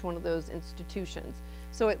of each one of those institutions.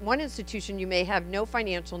 So at one institution, you may have no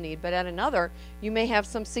financial need, but at another, you may have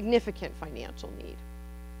some significant financial need.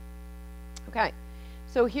 Okay,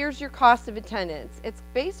 so here's your cost of attendance. It's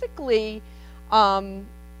basically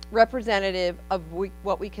representative of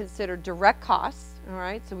what we consider direct costs, all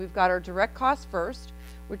right? So we've got our direct costs first,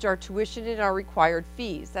 which are tuition and our required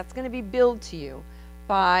fees. That's going to be billed to you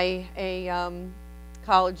by a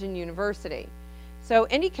college and university. So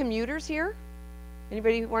any commuters here?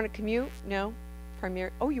 Anybody who want to commute? No?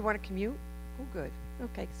 Oh, you want to commute? Oh, good.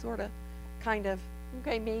 Okay, sort of, kind of.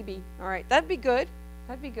 Okay, maybe. All right, that'd be good.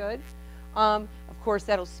 That'd be good. Of course,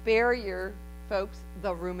 that'll spare your folks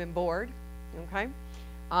the room and board, okay,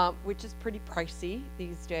 which is pretty pricey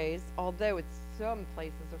these days, although some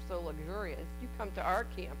places are so luxurious. You come to our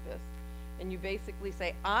campus and you basically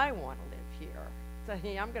say, I want to live here. So,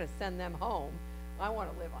 hey, I'm going to send them home. I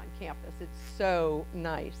want to live on campus. It's so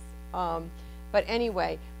nice. But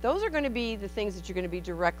anyway, those are going to be the things that you're going to be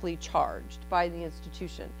directly charged by the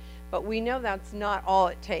institution. But we know that's not all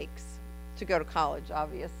it takes to go to college,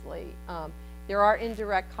 obviously. There are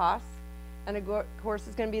indirect costs, and of course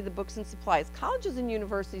it's going to be the books and supplies. Colleges and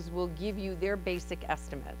universities will give you their basic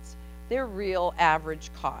estimates, their real average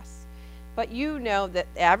costs. But you know that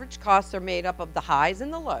average costs are made up of the highs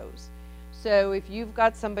and the lows. So if you've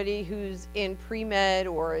got somebody who's in pre-med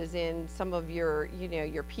or is in some of your,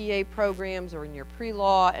 your PA programs or in your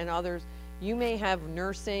pre-law and others, you may have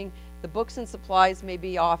nursing. The books and supplies may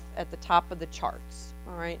be off at the top of the charts,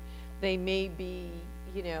 all right? They may be,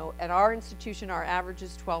 at our institution, our average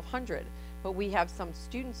is $1,200, but we have some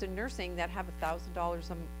students in nursing that have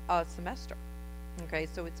 $1,000 a semester, okay?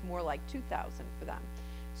 So it's more like $2,000 for them.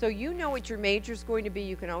 So you know what your major is going to be.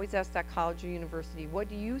 You can always ask that college or university, what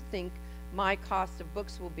do you think my cost of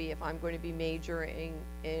books will be if I'm going to be majoring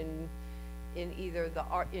in either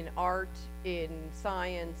in art, in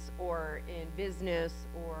science, or in business,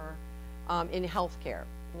 or in healthcare,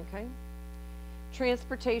 okay?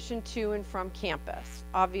 Transportation to and from campus.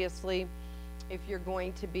 Obviously, if you're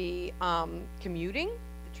going to be commuting,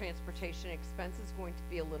 the transportation expense is going to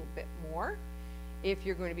be a little bit more. If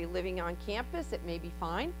you're going to be living on campus, it may be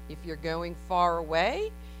fine. If you're going far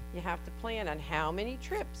away, you have to plan on how many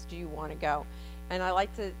trips do you want to go. And I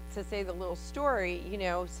like to say the little story,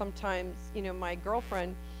 sometimes, my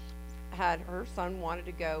girlfriend her son wanted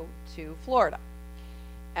to go to Florida.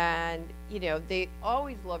 And, they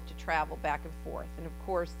always love to travel back and forth. And of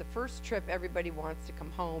course, the first trip everybody wants to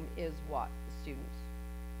come home is what? The students.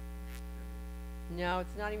 No,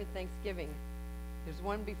 it's not even Thanksgiving. There's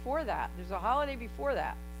one before that. There's a holiday before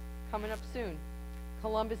that coming up soon,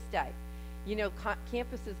 Columbus Day.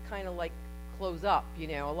 Campuses kind of like close up,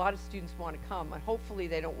 a lot of students want to come, and hopefully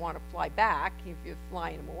they don't want to fly back if you're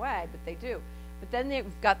flying them away, but they do. But then they've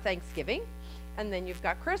got Thanksgiving, and then you've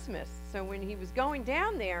got Christmas. So when he was going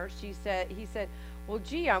down there, he said, well,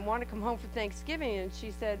 gee, I want to come home for Thanksgiving. And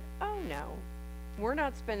she said, oh, no, we're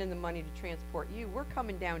not spending the money to transport you. We're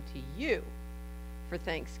coming down to you for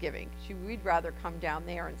Thanksgiving. We'd rather come down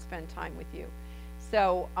there and spend time with you.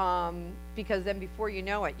 So, because then before you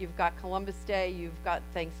know it, you've got Columbus Day, you've got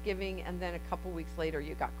Thanksgiving, and then a couple weeks later,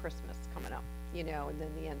 you've got Christmas coming up, and then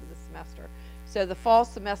the end of the semester. So the fall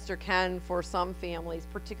semester can, for some families,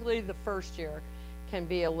 particularly the first year, can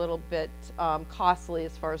be a little bit costly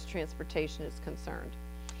as far as transportation is concerned.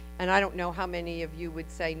 And I don't know how many of you would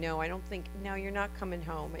say, no, I don't think, no, you're not coming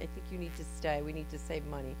home. I think you need to stay. We need to save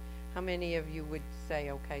money. How many of you would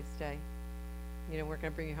say, okay, stay? You know, we're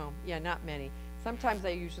going to bring you home. Yeah, not many. Sometimes I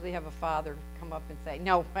usually have a father come up and say,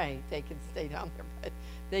 no way, they can stay down there. But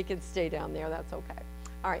they can stay down there. That's okay.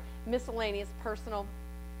 All right, miscellaneous, personal.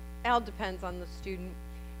 It all depends on the student,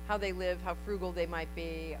 how they live, how frugal they might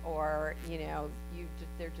be, or, you know,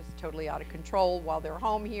 they're just totally out of control while they're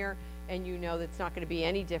home here, and you know that's not going to be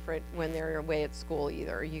any different when they're away at school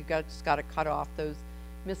either. Just got to cut off those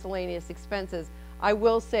miscellaneous expenses. I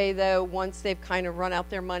will say though, once they've kind of run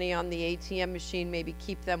out their money on the ATM machine, maybe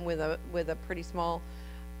keep them with a pretty small,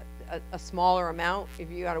 a smaller amount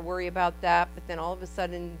if you got to worry about that. But then all of a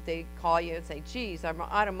sudden they call you and say, geez, I'm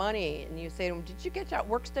out of money. And you say to them, did you get that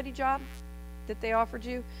work study job that they offered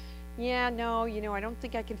you? Yeah, no, you know, I don't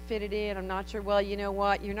think I can fit it in. I'm not sure. Well, you know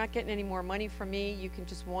what? You're not getting any more money from me. You can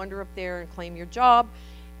just wander up there and claim your job,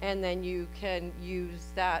 and then you can use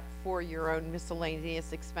that for your own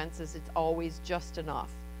miscellaneous expenses. It's always just enough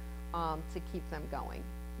to keep them going.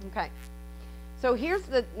 Okay. So here's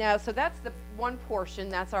so that's the one portion.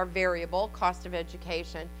 That's our variable, cost of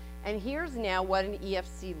education. And here's now what an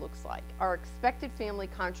EFC looks like. Our expected family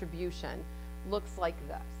contribution looks like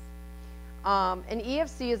this. An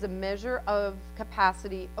EFC is a measure of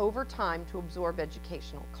capacity over time to absorb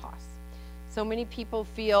educational costs. So many people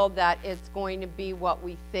feel that it's going to be what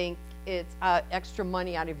we think it's extra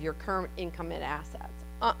money out of your current income and assets.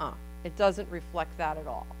 It doesn't reflect that at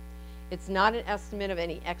all. It's not an estimate of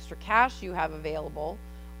any extra cash you have available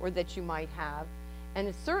or that you might have, and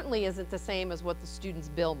it certainly isn't the same as what the student's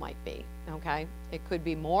bill might be, okay? It could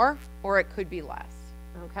be more or it could be less,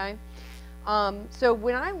 okay? So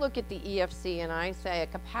when I look at the EFC and I say a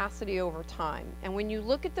capacity over time, and when you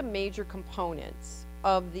look at the major components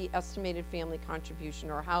of the estimated family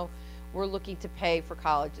contribution or how we're looking to pay for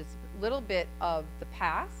college, it's a little bit of the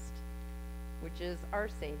past, which is our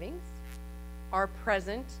savings, our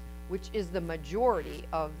present, which is the majority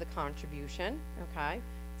of the contribution, okay?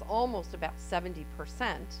 It's almost about 70%.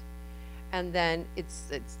 And then it's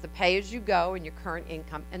the pay as you go and your current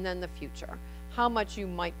income, and then the future. How much you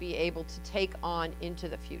might be able to take on into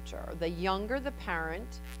the future. The younger the parent,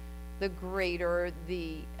 the greater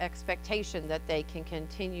the expectation that they can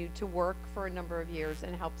continue to work for a number of years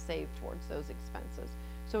and help save towards those expenses.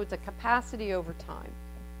 So it's a capacity over time.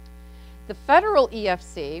 The federal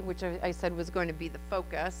EFC, which I said was going to be the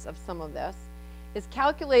focus of some of this, is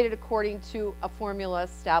calculated according to a formula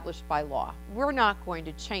established by law. We're not going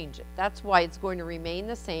to change it. That's why it's going to remain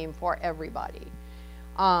the same for everybody.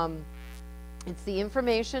 It's the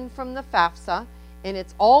information from the FAFSA, and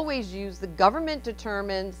it's always used. The government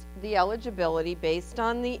determines the eligibility based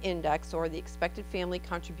on the index or the expected family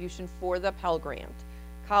contribution for the Pell Grant.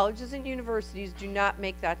 Colleges and universities do not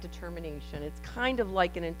make that determination. It's kind of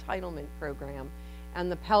like an entitlement program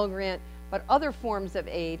and the Pell Grant, but other forms of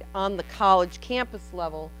aid on the college campus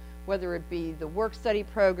level, whether it be the work-study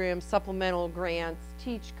program, supplemental grants,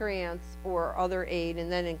 teach grants, or other aid,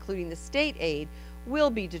 and then including the state aid,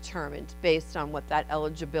 will be determined based on what that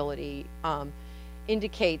eligibility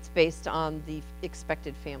indicates based on the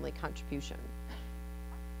expected family contribution.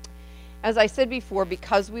 As I said before,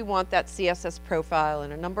 because we want that CSS profile,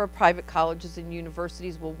 and a number of private colleges and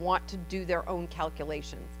universities will want to do their own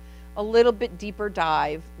calculations, a little bit deeper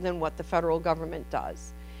dive than what the federal government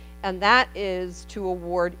does. And that is to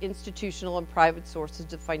award institutional and private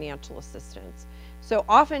sources of financial assistance. So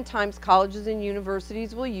oftentimes colleges and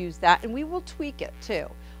universities will use that, and we will tweak it too.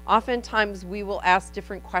 Oftentimes we will ask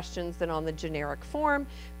different questions than on the generic form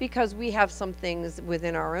because we have some things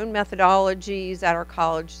within our own methodologies at our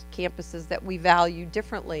college campuses that we value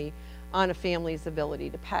differently on a family's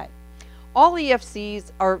ability to pay. All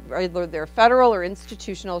EFCs are either they're federal or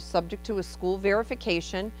institutional, subject to a school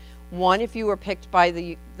verification. One, if you were picked by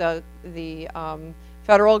the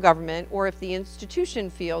federal government, or if the institution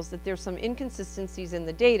feels that there's some inconsistencies in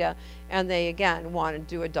the data and they again want to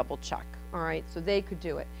do a double check. All right, so they could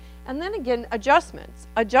do it. And then again,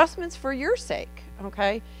 adjustments for your sake,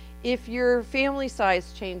 okay? If your family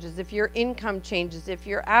size changes, if your income changes, if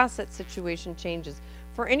your asset situation changes,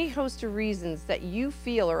 for any host of reasons that you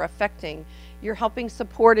feel are affecting, you're helping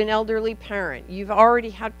support an elderly parent, you've already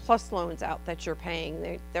had plus loans out that you're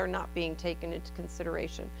paying, they're not being taken into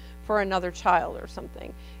consideration for another child or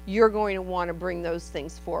something, you're going to want to bring those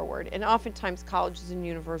things forward. And oftentimes colleges and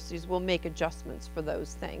universities will make adjustments for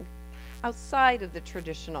those things outside of the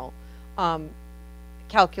traditional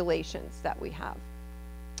calculations that we have.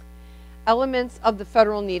 elements of the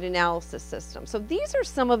federal need analysis system. So these are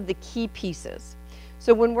some of the key pieces.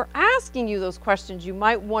 So when we're asking you those questions, you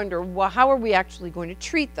might wonder, well, how are we actually going to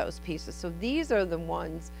treat those pieces? So these are the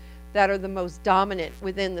ones that are the most dominant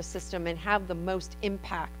within the system and have the most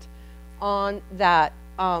impact on that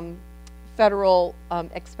federal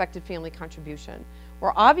expected family contribution.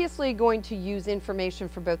 We're obviously going to use information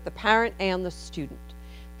for both the parent and the student.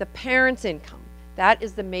 The parent's income, that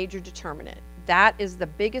is the major determinant. That is the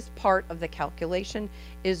biggest part of the calculation,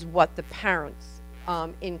 is what the parent's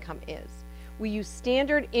income is. We use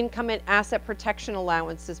standard income and asset protection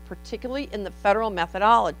allowances, particularly in the federal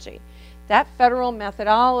methodology. That federal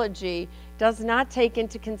methodology does not take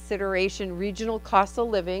into consideration regional cost of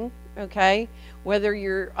living, okay? Whether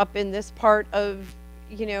you're up in this part of,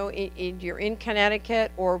 you know, you're in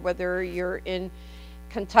Connecticut, or whether you're in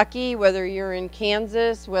Kentucky, whether you're in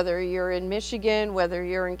Kansas, whether you're in Michigan, whether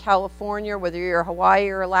you're in California, whether you're Hawaii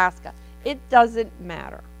or Alaska. It doesn't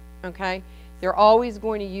matter, okay? They're always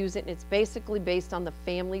going to use it, and it's basically based on the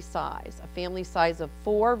family size. A family size of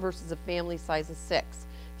 4 versus a family size of 6.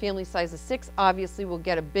 Family size of 6 obviously will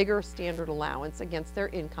get a bigger standard allowance against their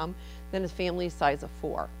income than a family size of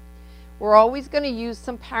 4. We're always going to use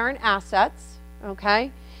some parent assets,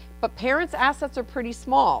 okay? But parents' assets are pretty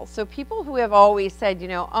small. So people who have always said, you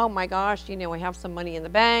know, oh my gosh, you know, we have some money in the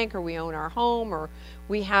bank, or we own our home, or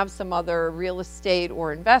we have some other real estate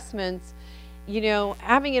or investments, you know,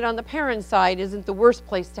 having it on the parent side isn't the worst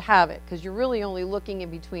place to have it, because you're really only looking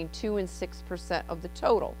in between 2 and 6% of the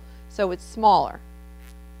total. So it's smaller.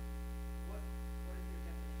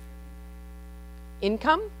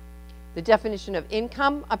 Income. The definition of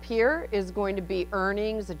income up here is going to be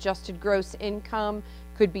earnings, adjusted gross income,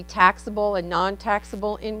 could be taxable and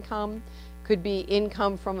non-taxable income, could be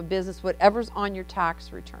income from a business, whatever's on your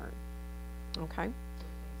tax return. Okay.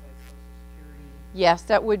 Yes,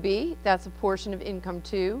 that would be. That's a portion of income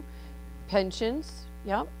too. Pensions,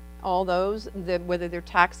 yep. All those, whether they're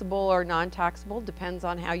taxable or non-taxable, depends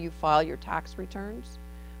on how you file your tax returns,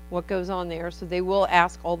 what goes on there. So they will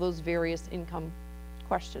ask all those various income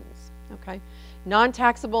questions, okay?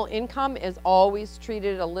 Non-taxable income is always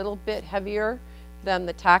treated a little bit heavier than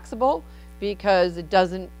the taxable, because it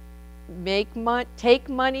doesn't take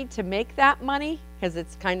money to make that money, because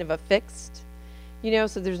it's kind of a fixed, you know,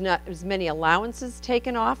 so there's not as many allowances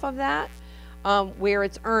taken off of that. Where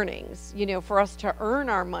it's earnings, you know, for us to earn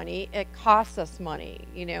our money, it costs us money,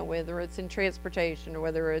 you know, whether it's in transportation or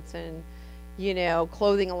whether it's in, you know,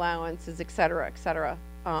 clothing allowances, et cetera, et cetera.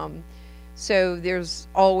 So there's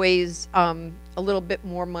always a little bit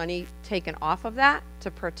more money taken off of that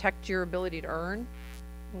to protect your ability to earn,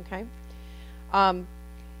 okay?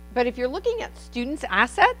 But if you're looking at students'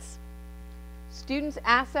 assets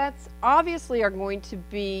obviously are going to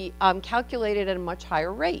be calculated at a much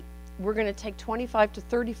higher rate. We're going to take 25 to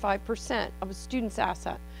 35% of a student's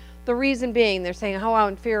asset. The reason being, they're saying, how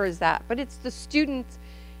unfair is that? But it's the students,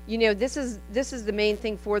 you know, this is the main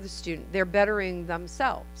thing for the student. They're bettering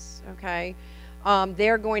themselves, okay?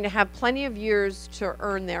 They're going to have plenty of years to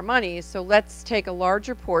earn their money, so let's take a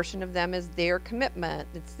larger portion of them as their commitment.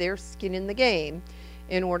 It's their skin in the game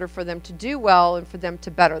in order for them to do well and for them to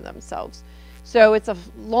better themselves. So it's a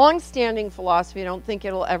long-standing philosophy. I don't think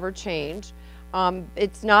it'll ever change.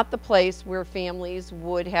 It's not the place where families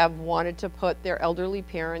would have wanted to put their elderly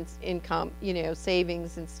parents' income, you know,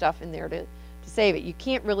 savings and stuff in there to save it. You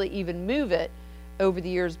can't really even move it over the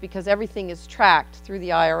years, because everything is tracked through the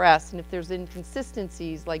IRS, and if there's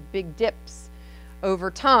inconsistencies like big dips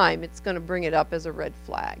over time, it's going to bring it up as a red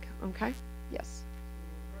flag. Okay? Yes.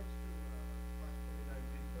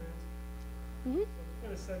 Mm-hmm. So if you're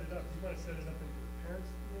going to set it up, you want to set it up into the parent's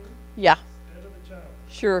name? Yeah. Instead of the child?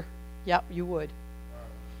 Sure. Yep, you would.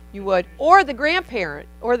 You would. Or the grandparent.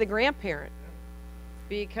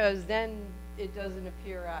 Because then it doesn't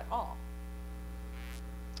appear at all.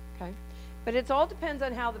 Okay? But it all depends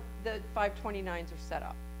on how the 529s are set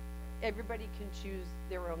up. Everybody can choose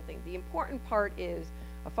their own thing. The important part is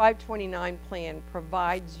a 529 plan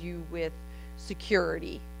provides you with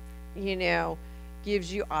security, you know,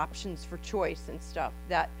 gives you options for choice and stuff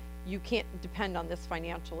that you can't depend on this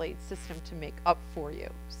financial aid system to make up for you.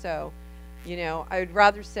 So, you know, I would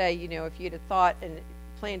rather say, you know, if you'd have thought and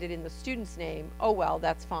planned it in the student's name, oh well,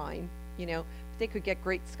 that's fine. You know, if they could get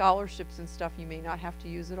great scholarships and stuff, you may not have to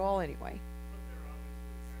use it all anyway.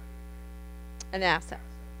 An asset.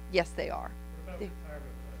 Yes, they are. What about retirement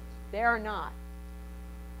plans? They are not.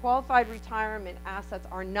 Qualified retirement assets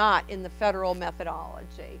are not in the federal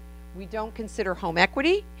methodology. We don't consider home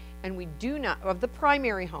equity, and we do not, of the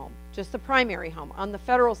primary home, just the primary home. On the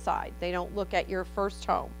federal side, they don't look at your first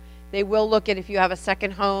home. They will look at if you have a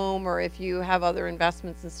second home or if you have other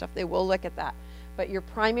investments and stuff. They will look at that. But your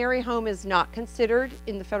primary home is not considered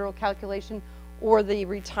in the federal calculation or the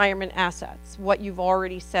retirement assets, what you've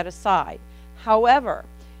already set aside. However,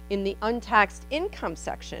 in the untaxed income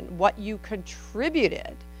section, what you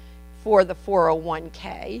contributed for the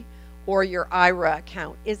 401k or your IRA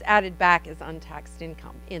account is added back as untaxed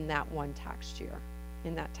income in that one tax year,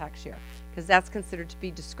 because that's considered to be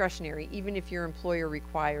discretionary, even if your employer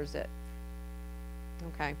requires it.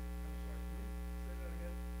 Okay.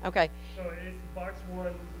 Okay. So it's box 1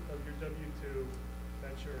 of your W-2,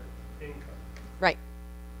 that's your income. Right.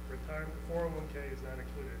 Retirement 401k is not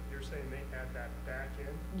included. You're saying they add that back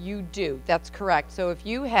in? You do. That's correct. So if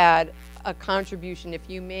you had a contribution, if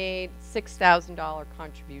you made $6,000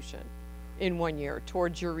 contribution in 1 year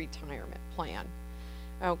towards your retirement plan,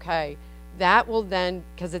 okay, that will then,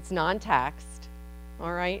 because it's non-taxed,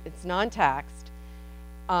 all right, it's non-taxed,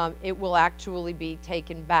 it will actually be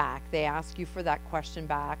taken back. They ask you for that question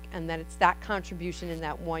back, and then it's that contribution in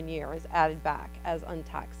that 1 year is added back as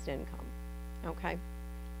untaxed income, okay,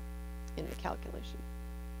 in the calculation.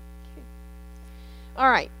 Okay. All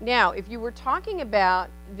right, now if you were talking about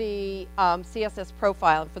the CSS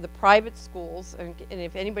profile for the private schools, and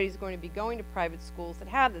if anybody's going to be going to private schools that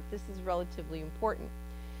have it, this is relatively important.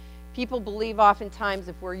 People believe oftentimes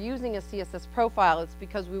if we're using a CSS profile, it's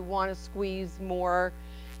because we want to squeeze more,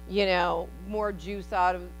 you know, more juice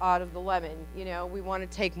out of the lemon. You know, we want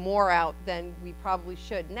to take more out than we probably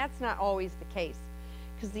should, and that's not always the case,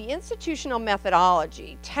 because the institutional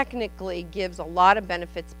methodology technically gives a lot of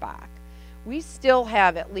benefits back. We still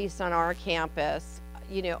have, at least on our campus,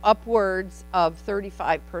 you know, upwards of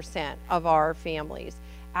 35% of our families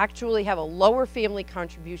actually have a lower family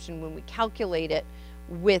contribution when we calculate it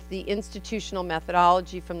with the institutional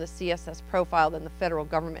methodology from the CSS profile than the federal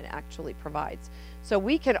government actually provides. So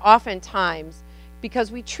we can oftentimes,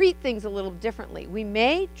 because we treat things a little differently, we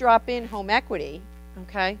may drop in home equity,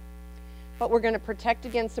 okay, but we're going to protect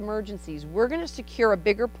against emergencies. We're going to secure a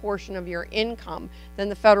bigger portion of your income than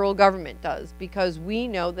the federal government does, because we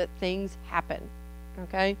know that things happen,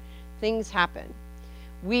 okay? Things happen.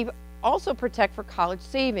 We also protect for college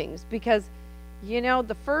savings, because you know,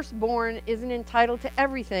 the firstborn isn't entitled to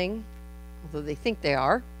everything, although they think they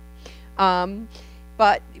are.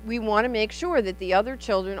 But we want to make sure that the other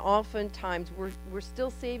children, oftentimes, we're still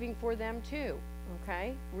saving for them too,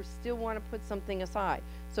 okay? We still want to put something aside.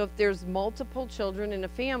 So if there's multiple children in a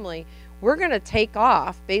family, we're going to take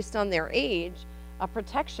off, based on their age, a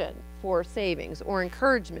protection for savings or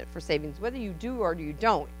encouragement for savings. Whether you do or you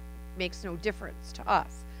don't makes no difference to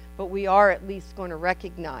us, but we are at least going to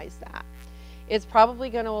recognize that. It's probably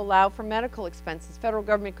going to allow for medical expenses. Federal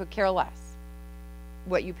government could care less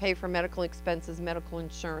what you pay for medical expenses, medical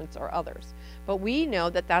insurance, or others. But we know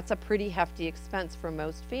that that's a pretty hefty expense for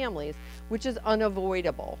most families, which is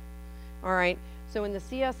unavoidable. All right. So in the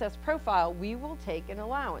CSS profile, we will take an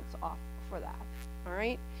allowance off for that. All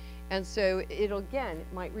right. And so it'll, again,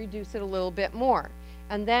 it might reduce it a little bit more.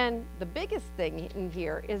 And then the biggest thing in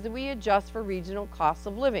here is that we adjust for regional costs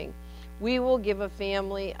of living. We will give a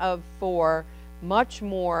family of 4 much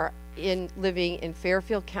more in living in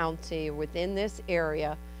Fairfield County within this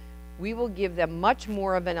area. We will give them much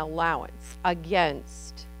more of an allowance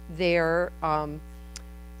against their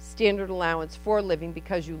standard allowance for living,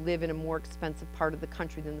 because you live in a more expensive part of the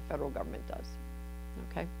country than the federal government does.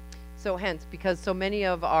 Okay, so hence, because so many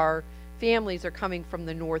of our families are coming from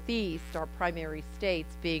the Northeast, our primary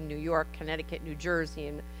states being New York, Connecticut, New Jersey,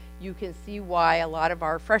 and you can see why a lot of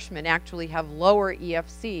our freshmen actually have lower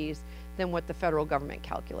EFCs than what the federal government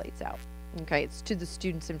calculates out. Okay, it's to the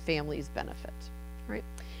students and families' benefit, right?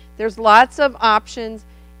 There's lots of options,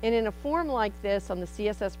 and in a form like this on the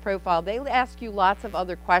CSS profile, they ask you lots of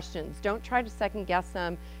other questions. Don't try to second guess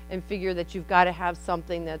them and figure that you've got to have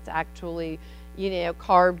something that's actually, you know,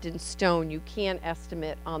 carved in stone. You can't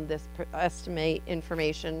estimate on this, estimate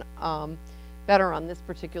information better on this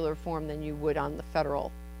particular form than you would on the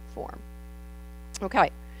federal form.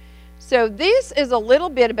 Okay, so this is a little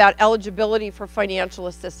bit about eligibility for financial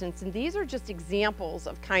assistance, and these are just examples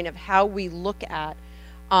of kind of how we look at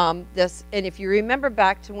this. And if you remember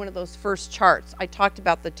back to one of those first charts, I talked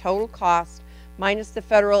about the total cost minus the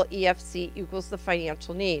federal EFC equals the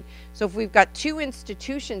financial need. So if we've got 2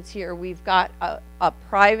 institutions here, we've got a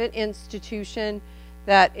private institution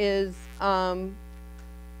that is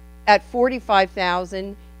at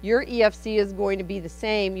 $45,000. Your EFC is going to be the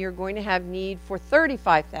same. You're going to have need for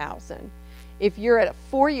 $35,000. If you're at a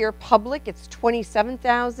 4-year public, it's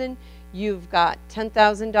 $27,000. You've got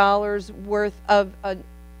 $10,000 worth of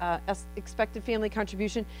expected family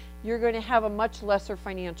contribution. you're going to have a much lesser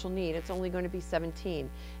financial need. It's only going to be 17.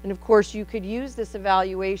 And of course, you could use this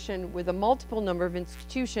evaluation with a multiple number of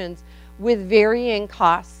institutions with varying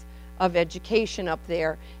costs of education up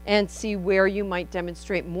there and see where you might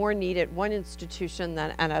demonstrate more need at one institution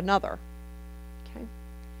than at another. Okay.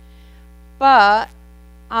 But,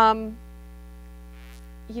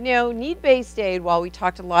 you know, need-based aid, while we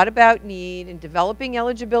talked a lot about need and developing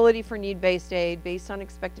eligibility for need-based aid based on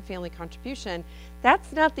expected family contribution,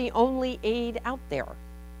 that's not the only aid out there,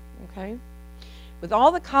 okay? With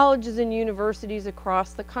all the colleges and universities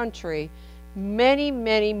across the country, many,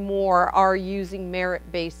 many more are using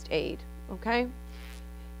merit-based aid, okay?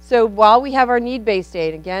 So while we have our need-based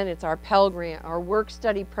aid, again, it's our Pell Grant, our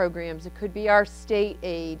work-study programs, it could be our state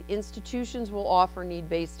aid. Institutions will offer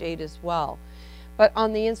need-based aid as well. But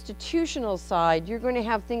on the institutional side, you're going to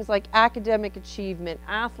have things like academic achievement,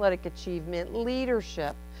 athletic achievement,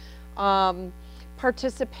 leadership,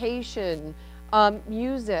 participation,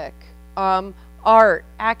 music, art,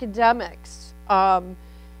 academics.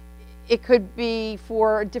 It could be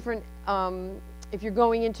for different, if you're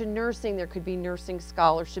going into nursing, there could be nursing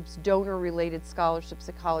scholarships, donor-related scholarships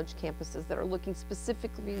at college campuses that are looking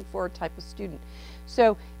specifically for a type of student.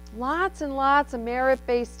 So lots and lots of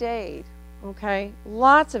merit-based aid. Okay,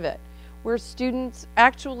 lots of it, where students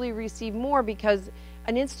actually receive more because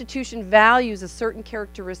an institution values a certain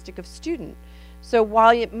characteristic of student. So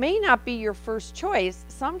while it may not be your first choice,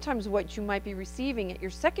 sometimes what you might be receiving at your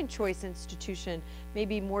second choice institution may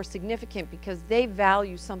be more significant because they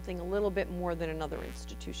value something a little bit more than another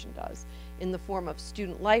institution does in the form of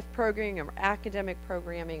student life programming or academic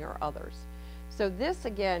programming or others. So this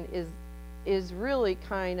again is really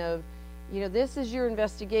kind of, you know, this is your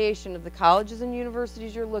investigation of the colleges and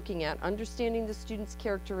universities you're looking at, understanding the students'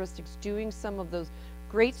 characteristics, doing some of those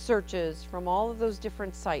great searches from all of those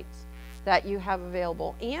different sites that you have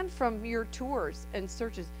available, and from your tours and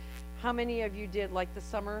searches. How many of you did like the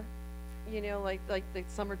summer, you know, like the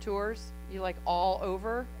summer tours? You like all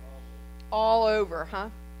over? All over, huh?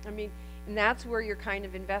 I mean, and that's where you're kind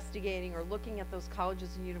of investigating or looking at those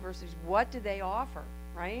colleges and universities. What do they offer,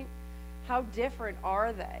 right? How different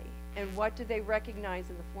are they? And what do they recognize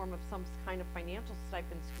in the form of some kind of financial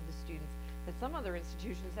stipends for the students that some other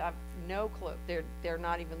institutions have no clue? They're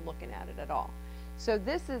not even looking at it at all. So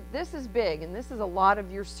this is big, and this is a lot of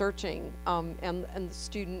your searching and the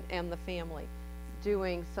student and the family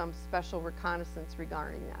doing some special reconnaissance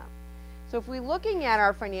regarding that. So if we're looking at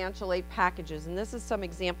our financial aid packages, and this is some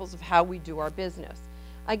examples of how we do our business.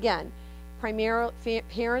 Again,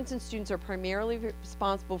 parents and students are primarily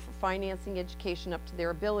responsible for financing education up to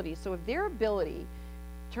their ability. So if their ability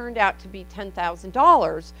turned out to be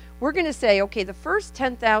 $10,000, we're going to say, okay, the first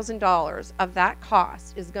 $10,000 of that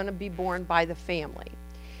cost is going to be borne by the family.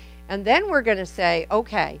 And then we're going to say,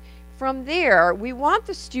 okay, from there, we want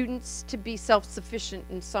the students to be self-sufficient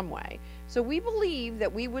in some way. So we believe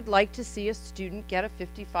that we would like to see a student get a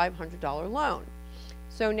 $5,500 loan.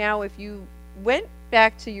 So now if you went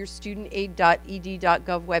back to your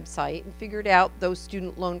studentaid.ed.gov website and figured out those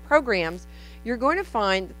student loan programs, you're going to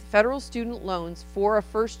find that the federal student loans for a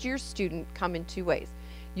first-year student come in two ways.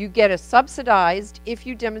 You get a subsidized, if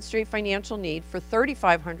you demonstrate financial need, for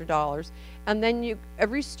 $3,500, and then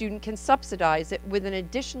every student can subsidize it with an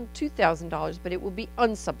additional $2,000, but it will be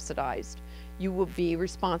unsubsidized. You will be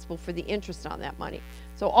responsible for the interest on that money.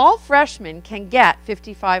 So all freshmen can get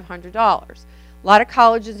 $5,500. A lot of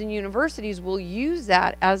colleges and universities will use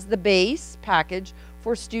that as the base package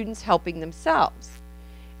for students helping themselves.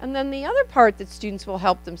 And then the other part that students will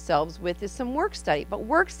help themselves with is some work study. But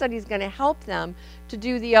work study is going to help them to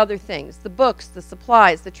do the other things, the books, the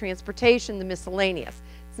supplies, the transportation, the miscellaneous.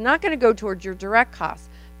 It's not going to go towards your direct costs,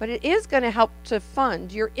 but it is going to help to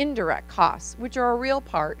fund your indirect costs, which are a real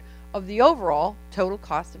part of the overall total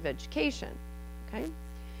cost of education. Okay?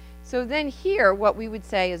 So then here, what we would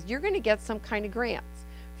say is you're going to get some kind of grants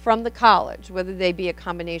from the college, whether they be a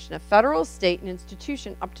combination of federal, state, and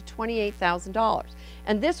institution, up to $28,000.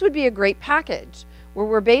 And this would be a great package where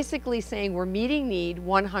we're basically saying we're meeting need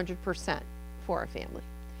 100% for a family.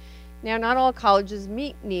 Now, not all colleges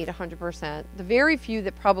meet need 100%. The very few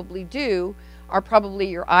that probably do are probably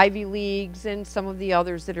your Ivy Leagues and some of the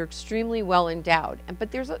others that are extremely well endowed. But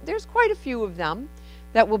there's quite a few of them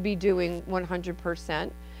that will be doing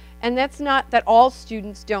 100%. And that's not that all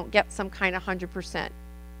students don't get some kind of 100%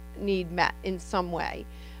 need met in some way.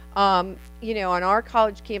 You know, on our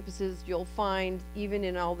college campuses, you'll find, even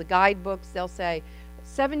in all the guidebooks, they'll say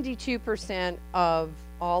 72% of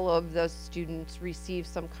all of the students receive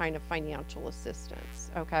some kind of financial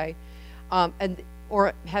assistance, okay?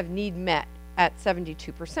 Or have need met at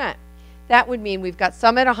 72%. that would mean we've got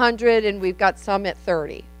some at 100 and we've got some at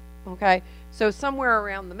 30, okay? So somewhere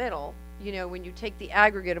around the middle, you know, when you take the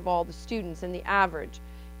aggregate of all the students and the average,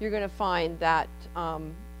 you're going to find that,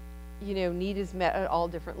 you know, need is met at all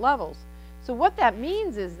different levels. So what that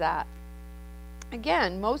means is that,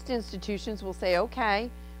 again, most institutions will say, okay,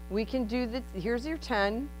 we can do this, here's your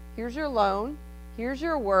 10, here's your loan, here's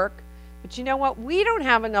your work, but you know what, we don't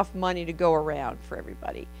have enough money to go around for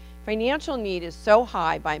everybody. Financial need is so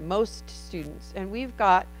high by most students, and we've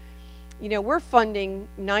got, you know, we're funding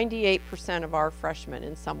 98% of our freshmen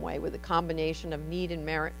in some way with a combination of need and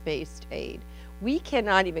merit-based aid. We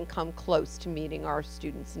cannot even come close to meeting our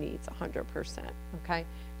students' needs 100%, okay?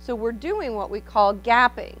 So we're doing what we call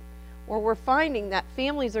gapping, or we're finding that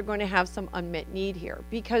families are going to have some unmet need here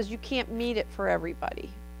because you can't meet it for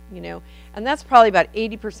everybody, you know? And that's probably about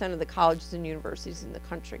 80% of the colleges and universities in the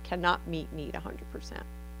country cannot meet need 100%,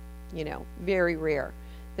 you know, very rare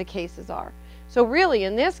the cases are. So really,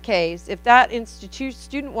 in this case, if that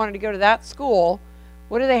student wanted to go to that school,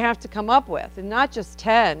 what do they have to come up with? And not just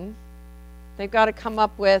 10, they've got to come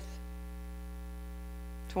up with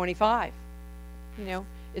 25, you know?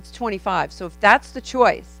 It's 25. So if that's the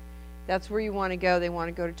choice, that's where you want to go. They want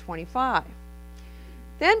to go to 25.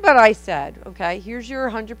 Then, but I said, okay, here's your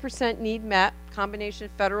 100% need met, combination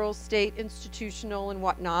of federal, state, institutional, and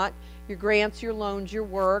whatnot, your grants, your loans, your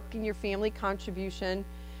work, and your family contribution.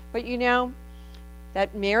 But you know,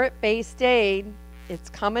 that merit-based aid, it's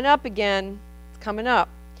coming up again. It's coming up.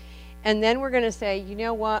 And then we're going to say, you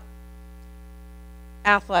know what?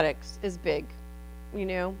 Athletics is big, you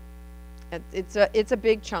know. It's a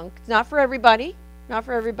big chunk. It's not for everybody,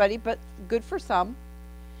 but good for some.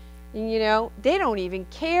 And, you know, they don't even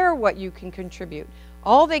care what you can contribute.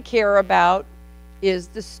 All they care about is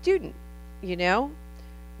the student, you know,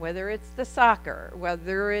 whether it's the soccer,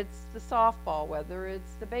 whether it's the softball, whether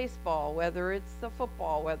it's the baseball, whether it's the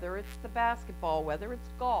football, whether it's the basketball, whether it's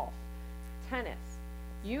golf, tennis,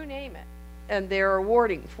 you name it. And they're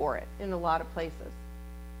awarding for it in a lot of places.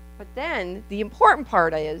 But then the important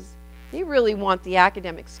part is they really want the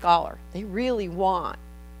academic scholar. They really want,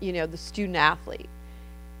 you know, the student athlete.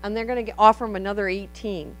 And they're going to offer them another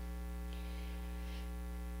 18.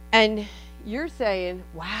 And you're saying,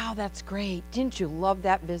 wow, that's great. Didn't you love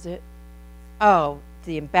that visit? Oh,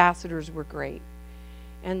 the ambassadors were great.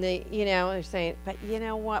 And they, you know, they're saying, but you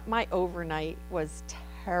know what? My overnight was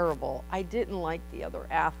terrible. I didn't like the other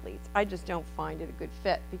athletes. I just don't find it a good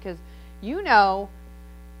fit because, you know,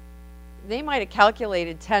 they might have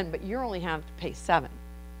calculated 10, but you only have to pay 7.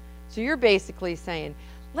 So you're basically saying,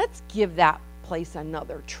 let's give that place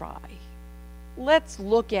another try. Let's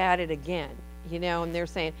look at it again, you know, and they're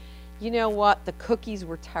saying, you know what, the cookies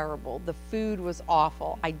were terrible. The food was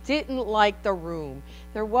awful. I didn't like the room.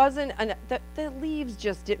 There wasn't, the leaves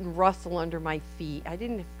just didn't rustle under my feet. I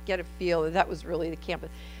didn't get a feel that was really the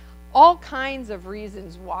campus. All kinds of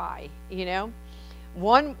reasons why, you know.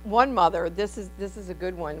 One mother, this is a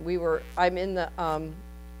good one. I'm in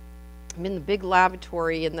the big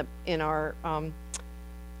lavatory in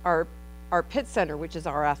our pit center, which is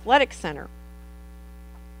our athletic center.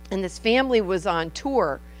 And this family was on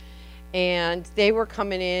tour, and they were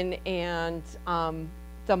coming in, and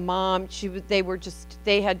the mom,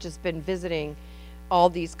 they had just been visiting all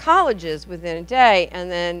these colleges within a day, and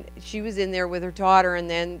then she was in there with her daughter, and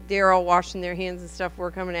then they're all washing their hands and stuff were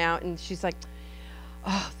coming out, and she's like,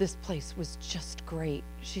 oh, this place was just great.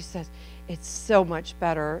 She says, it's so much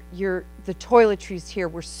better. The toiletries here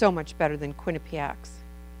were so much better than Quinnipiac's.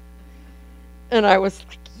 And I was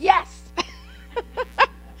like, yes.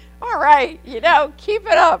 All right, you know, keep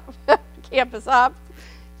it up. Campus Ops.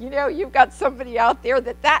 You know, you've got somebody out there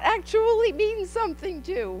that actually means something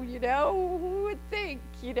to, you know, who would think,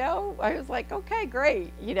 you know? I was like, okay,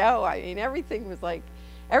 great. You know, I mean, everything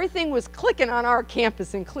was clicking on our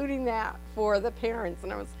campus, including that for the parents.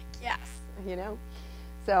 And I was like, yes, you know?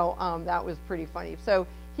 So that was pretty funny. So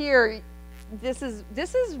here, this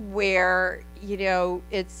is where, you know,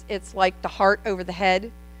 it's like the heart over the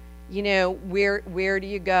head. You know, where do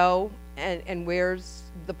you go and where's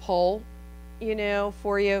the pull, you know,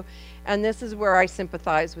 for you? And this is where I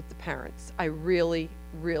sympathize with the parents. I really,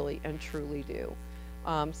 really and truly do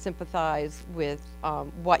sympathize with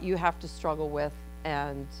what you have to struggle with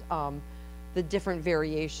and the different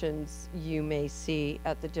variations you may see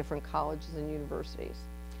at the different colleges and universities.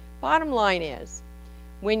 Bottom line is,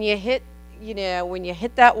 when you hit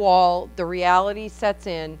that wall, the reality sets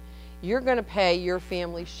in. You're going to pay your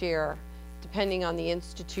family share depending on the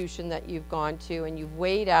institution that you've gone to, and you've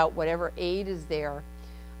weighed out whatever aid is there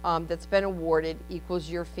that's been awarded equals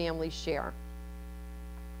your family share.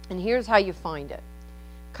 And here's how you find it.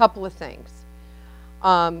 couple of things.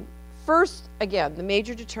 First, again, the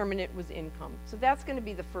major determinant was income. So that's going to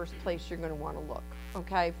be the first place you're going to want to look,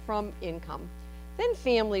 okay, from income. Then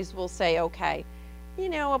families will say, okay, you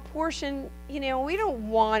know, a portion, you know, we don't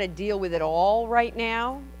want to deal with it all right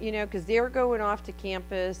now, you know, because they're going off to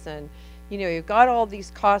campus and, you know, you've got all these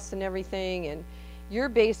costs and everything, and you're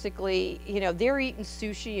basically, you know, they're eating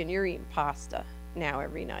sushi and you're eating pasta now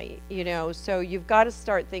every night, you know, so you've got to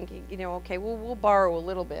start thinking, you know, okay, well, we'll borrow a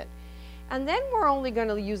little bit. And then we're only going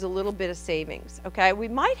to use a little bit of savings, okay? We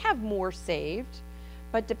might have more saved,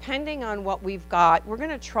 but depending on what we've got, we're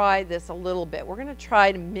going to try this a little bit. We're going to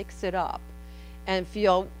try to mix it up and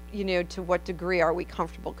feel, you know, to what degree are we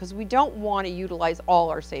comfortable, because we don't want to utilize all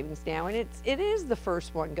our savings now, and it is the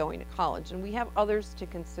first one going to college, and we have others to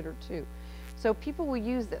consider too. So people will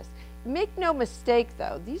use this. Make no mistake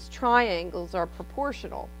though, these triangles are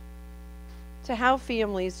proportional to how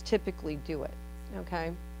families typically do it,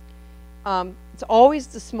 okay? It's always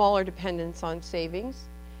the smaller dependence on savings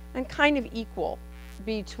and kind of equal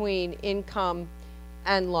between income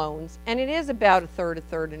and loans. And it is about a third,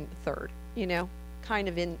 and a third, you know, kind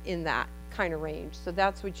of in that kind of range. So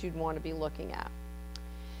that's what you'd want to be looking at.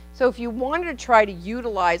 So if you wanted to try to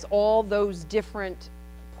utilize all those different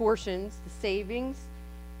portions, the savings,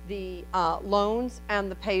 the loans,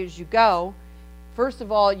 and the pay-as-you-go, first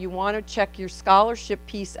of all, you want to check your scholarship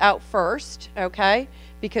piece out first, okay?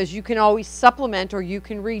 Because you can always supplement or you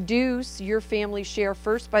can reduce your family share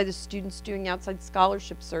first by the students doing outside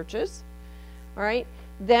scholarship searches, all right?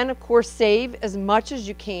 Then, of course, save as much as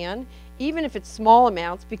you can, even if it's small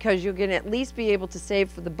amounts, because you're going to at least be able to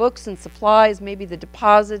save for the books and supplies, maybe the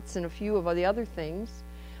deposits and a few of the other things.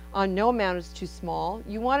 No amount is too small.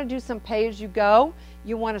 You want to do some pay-as-you-go.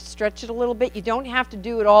 You want to stretch it a little bit. You don't have to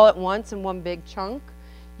do it all at once in one big chunk.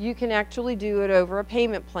 You can actually do it over a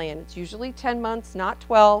payment plan. It's usually 10 months, not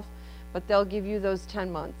 12, but they'll give you those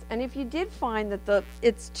 10 months. And if you did find that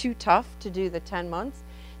it's too tough to do the 10 months,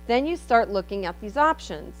 then you start looking at these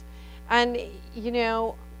options. And, you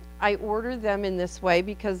know, I ordered them in this way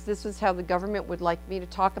because this is how the government would like me to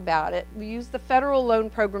talk about it. We use the federal loan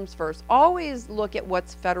programs first. Always look at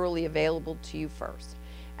what's federally available to you first.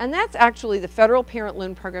 And that's actually, the Federal Parent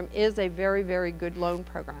Loan Program is a very, very good loan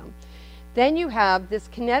program. Then you have this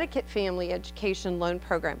Connecticut Family Education Loan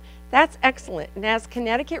Program. That's excellent. And as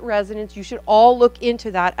Connecticut residents, you should all look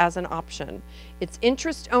into that as an option. It's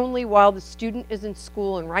interest only while the student is in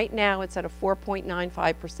school, and right now it's at a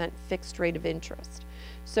 4.95% fixed rate of interest.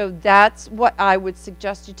 So that's what I would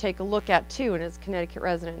suggest you take a look at too, and as Connecticut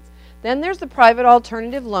residents. Then there's the private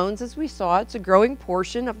alternative loans, as we saw. It's a growing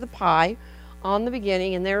portion of the pie on the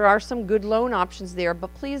beginning, and there are some good loan options there,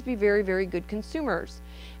 but please be very, very good consumers.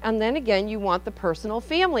 And then again, you want the personal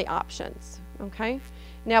family options, okay?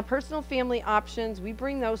 Now, personal family options, we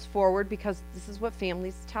bring those forward because this is what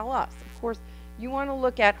families tell us. Of course, you want to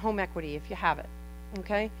look at home equity if you have it,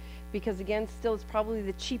 okay? Because again, still it's probably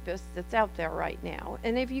the cheapest that's out there right now.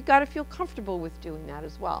 And if you got to feel comfortable with doing that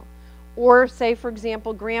as well. Or say, for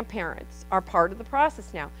example, grandparents are part of the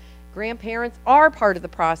process now. Grandparents are part of the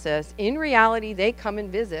process. In reality, they come and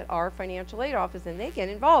visit our financial aid office and they get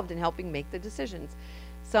involved in helping make the decisions.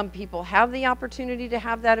 Some people have the opportunity to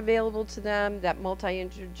have that available to them, that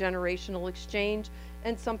multi-intergenerational exchange,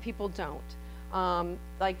 and some people don't.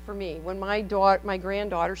 Like for me, when my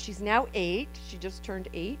granddaughter, she's now 8, she just turned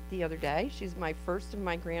 8 the other day. She's my first of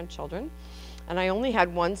my grandchildren. And I only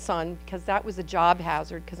had one son because that was a job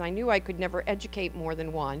hazard, because I knew I could never educate more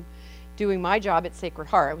than one. Doing my job at Sacred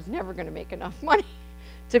Heart, I was never going to make enough money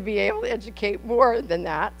to be able to educate more than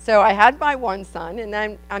that. So I had my one son, and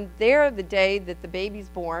then I'm there the day that the baby's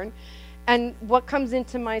born. And what comes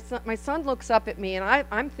into my son looks up at me, and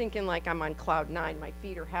I'm thinking like I'm on cloud 9. My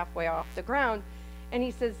feet are halfway off the ground. And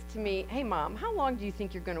he says to me, "Hey, Mom, how long do you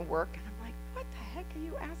think you're going to work?" And I'm like, "What the heck are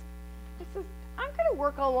you asking?" He says, "I'm going to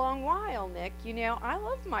work a long while, Nick. You know, I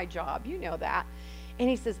love my job. You know that." And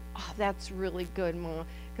he says, "Oh, that's really good, Mom,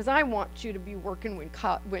 because I want you to be working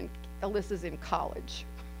when Alyssa's in college."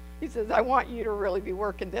 He says, "I want you to really be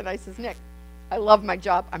working." Then I says, "Nick, I love my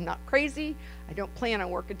job. I'm not crazy. I don't plan on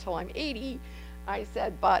working until I'm 80. I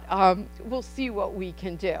said, "But we'll see what we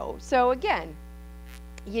can do." So again,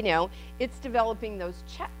 you know, it's developing those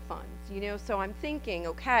check funds, you know. So I'm thinking,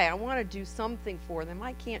 okay, I want to do something for them.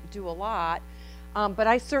 I can't do a lot, but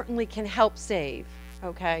I certainly can help save,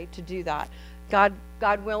 okay, to do that. God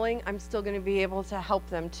willing, I'm still going to be able to help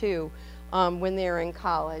them too when they're in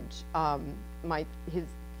college.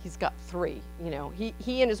 He's got 3, you know.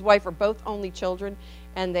 He and his wife are both only children,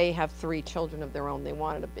 and they have 3 children of their own. They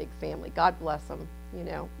wanted a big family. God bless them, you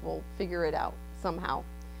know. We'll figure it out somehow.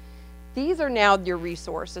 These are now your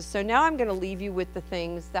resources. So now I'm going to leave you with the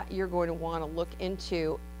things that you're going to want to look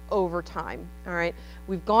into over time. All right.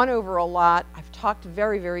 We've gone over a lot. I've talked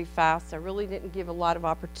very, very fast. I really didn't give a lot of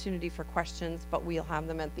opportunity for questions, but we'll have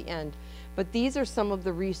them at the end. But these are some of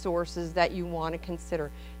the resources that you want to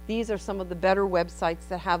consider. These are some of the better websites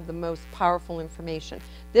that have the most powerful information.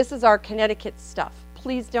 This is our Connecticut stuff.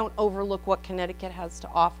 Please don't overlook what Connecticut has to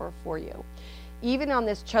offer for you. Even on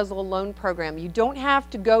this Chesil loan program, you don't have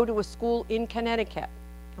to go to a school in Connecticut,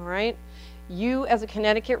 all right? You as a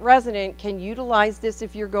Connecticut resident can utilize this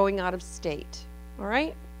if you're going out of state, all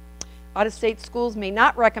right? Out of state schools may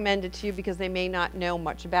not recommend it to you because they may not know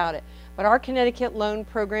much about it. But our Connecticut loan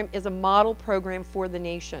program is a model program for the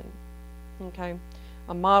nation, okay?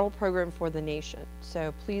 A model program for the nation.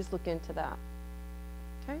 So please look into that,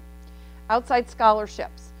 okay? Outside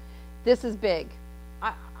scholarships. This is big.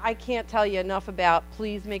 I can't tell you enough about,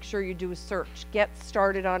 please make sure you do a search. Get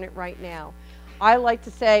started on it right now. I like to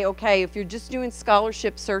say, okay, if you're just doing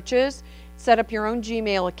scholarship searches, set up your own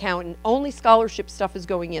Gmail account and only scholarship stuff is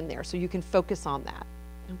going in there so you can focus on that,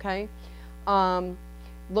 okay?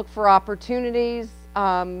 Look for opportunities,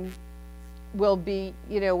 will be,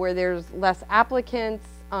 where there's less applicants,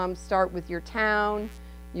 start with your town,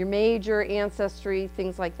 your major, ancestry,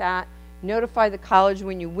 things like that. Notify the college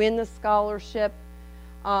when you win the scholarship.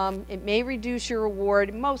 It may reduce your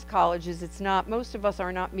award. Most colleges, it's not. Most of us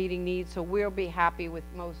are not meeting needs, so we'll be happy with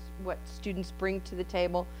most what students bring to the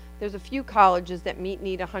table. There's a few colleges that meet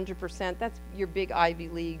need 100%. That's your big Ivy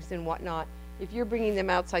Leagues and whatnot. If you're bringing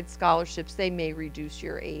them outside scholarships, they may reduce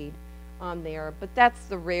your aid on there, but that's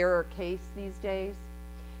the rarer case these days.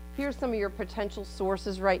 Here's some of your potential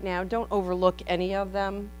sources right now. Don't overlook any of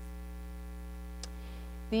them.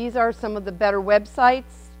 These are some of the better websites.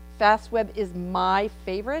 FastWeb is my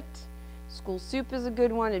favorite. School Soup is a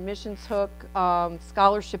good one. Admissions Hook.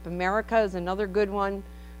 Scholarship America is another good one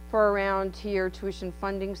for around here. Tuition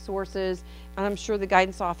funding sources. And I'm sure the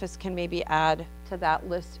guidance office can maybe add to that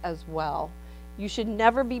list as well. You should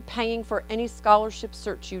never be paying for any scholarship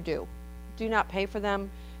search you do. Do not pay for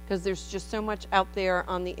them because there's just so much out there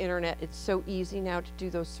on the internet. It's so easy now to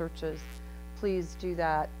do those searches. Please do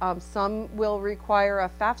that. Some will require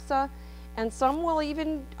a FAFSA. And some will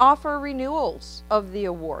even offer renewals of the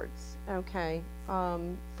awards, okay,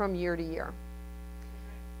 from year to year.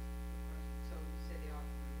 So you say they offer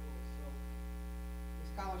renewals.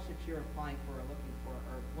 So the scholarships you're applying for or looking for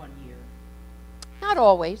are 1 year? Not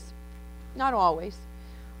always. Not always.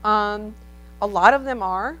 A lot of them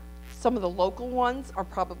are. Some of the local ones are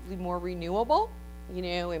probably more renewable.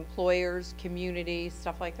 Employers, community,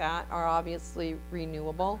 stuff like that are obviously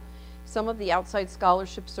renewable. Some of the outside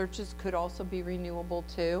scholarship searches could also be renewable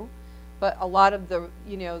too, but a lot of the,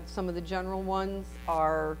 some of the general ones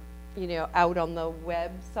are, out on the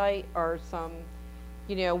website, or some,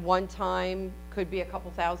 one time could be a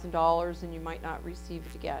couple $1,000s and you might not receive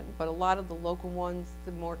it again. But a lot of the local ones,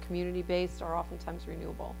 the more community-based, are oftentimes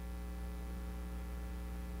renewable.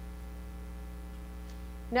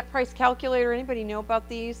 Net price calculator, anybody know about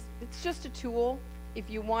these? It's just a tool. If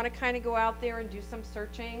you want to kind of go out there and do some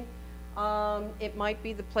searching, it might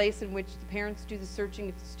be the place in which the parents do the searching.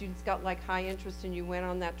 If the students got like high interest and you went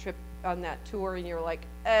on that trip, on that tour, and you're like,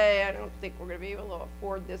 hey, I don't think we're going to be able to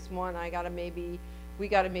afford this one. We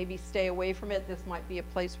got to maybe stay away from it. This might be a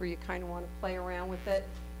place where you kind of want to play around with it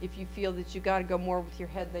if you feel that you got to go more with your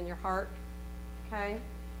head than your heart. Okay?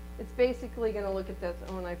 It's basically going to look at this.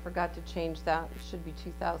 Oh, and I forgot to change that. It should be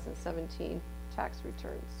 2017 tax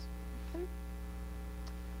returns. Okay?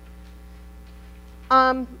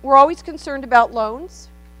 We're always concerned about loans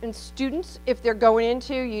and students. If they're going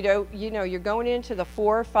into, you're going into the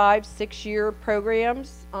 4, 5, 6 year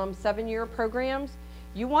programs, 7-year programs.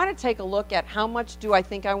 You want to take a look at how much do I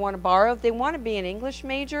think I want to borrow. If they want to be an English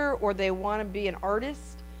major, or they want to be an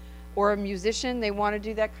artist or a musician, they want to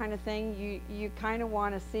do that kind of thing. You kind of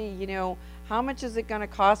want to see, how much is it going to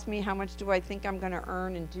cost me? How much do I think I'm going to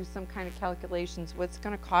earn? And do some kind of calculations. What's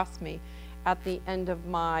going to cost me at the end of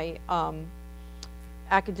my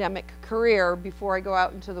academic career before I go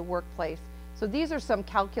out into the workplace. So these are some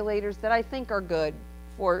calculators that I think are good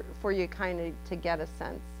for you kind of to get a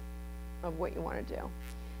sense of what you want to do.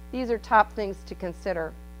 These are top things to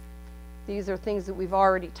consider. These are things that we've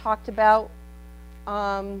already talked about.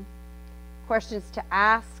 Questions to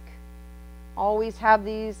ask. Always have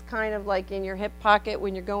these kind of like in your hip pocket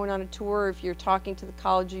when you're going on a tour. If you're talking to the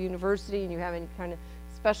college or university and you have any kind of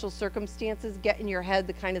special circumstances, get in your head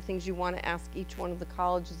the kind of things you want to ask each one of the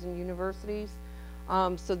colleges and universities,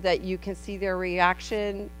 so that you can see their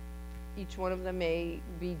reaction. Each one of them may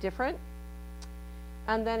be different.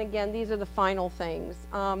 And then again, these are the final things.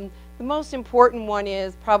 The most important one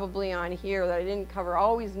is probably on here that I didn't cover.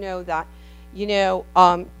 Always know that, you know,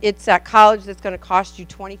 it's at college that's going to cost you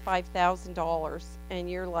 $25,000, and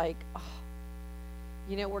you're like, oh,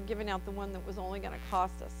 you know, we're giving out the one that was only going to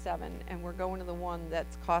cost us $7, and we're going to the one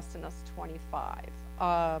that's costing us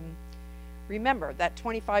 $25. Remember that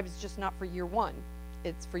 $25 is just not for year one.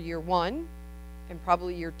 It's for year one, and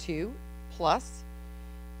probably year 2 plus,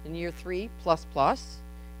 and year 3 plus plus,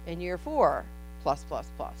 and year 4 plus plus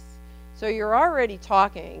plus. So you're already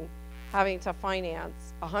talking having to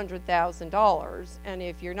finance $100,000, and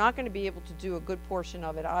if you're not going to be able to do a good portion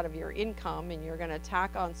of it out of your income, and you're going to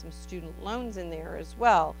tack on some student loans in there as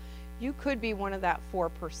well, you could be one of that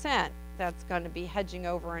 4% that's going to be hedging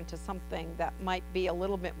over into something that might be a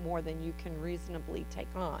little bit more than you can reasonably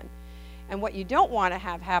take on. And what you don't want to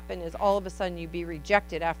have happen is all of a sudden you be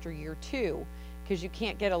rejected after year 2 because you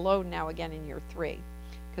can't get a loan now again in year 3.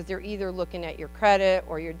 Because they're either looking at your credit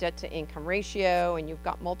or your debt to income ratio, and you've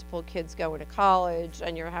got multiple kids going to college,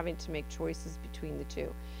 and you're having to make choices between the two.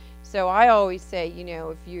 So I always say, you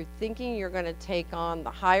know, if you're thinking you're going to take on the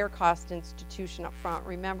higher cost institution up front,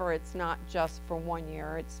 remember it's not just for 1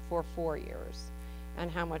 year, it's for 4 years. And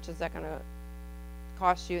how much is that going to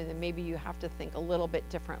cost you? And then maybe you have to think a little bit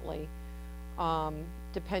differently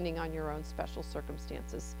depending on your own special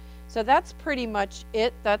circumstances. So that's pretty much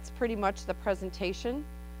it. That's pretty much the presentation.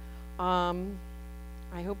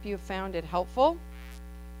 I hope you found it helpful.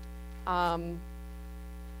 But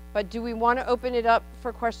do we want to open it up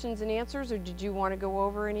for questions and answers, or did you want to go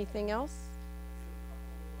over anything else?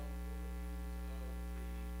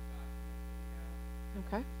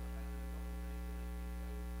 Okay.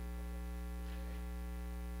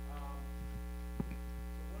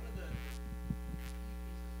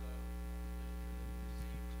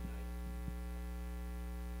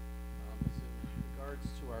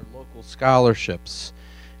 To our local scholarships.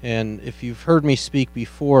 And if you've heard me speak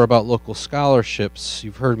before about local scholarships,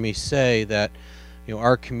 you've heard me say that, you know,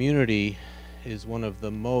 our community is one of the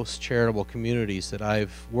most charitable communities that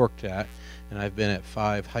I've worked at, and I've been at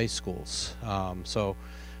 5 high schools. So,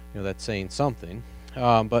 you know, that's saying something.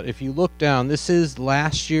 But if you look down, this is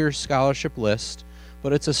last year's scholarship list,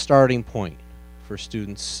 but it's a starting point for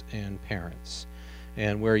students and parents.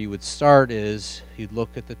 And where you would start is you'd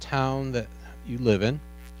look at the town that you live in,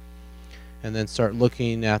 and then start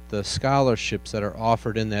looking at the scholarships that are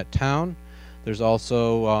offered in that town. There's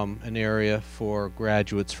also an area for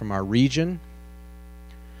graduates from our region,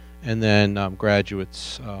 and then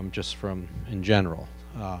graduates just from in general.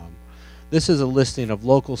 This is a listing of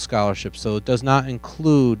local scholarships, so it does not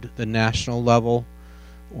include the national level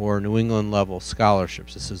or New England level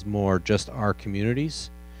scholarships. This is more just our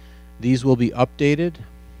communities. These will be updated,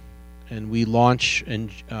 and we launch in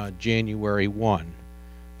January 1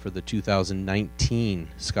 for the 2019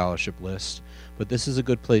 scholarship list. But this is a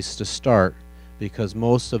good place to start because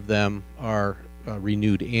most of them are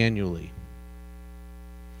renewed annually,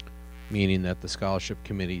 meaning that the scholarship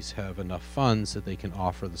committees have enough funds that they can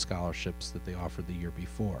offer the scholarships that they offered the year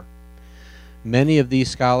before. Many of these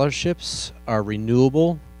scholarships are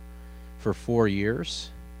renewable for 4 years.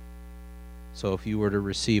 So if you were to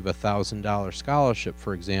receive a $1,000 scholarship,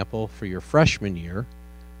 for example, for your freshman year,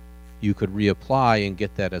 you could reapply and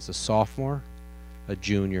get that as a sophomore, a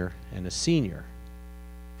junior, and a senior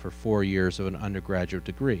for 4 years of an undergraduate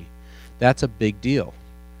degree. That's a big deal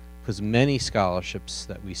because many scholarships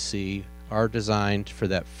that we see are designed for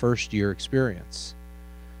that first year experience.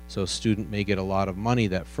 So a student may get a lot of money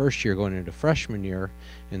that first year going into freshman year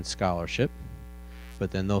in scholarship, but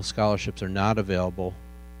then those scholarships are not available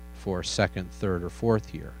for second, third, or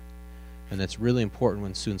fourth year. And that's really important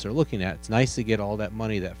when students are looking at it. It's nice to get all that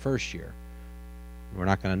money that first year. We're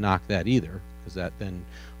not going to knock that either, because that then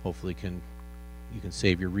hopefully you can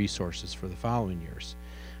save your resources for the following years.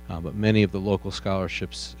 But many of the local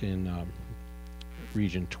scholarships in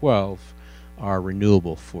Region 12 are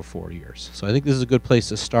renewable for 4 years. So I think this is a good place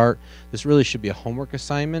to start. This really should be a homework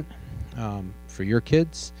assignment for your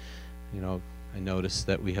kids. You know, I noticed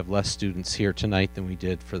that we have less students here tonight than we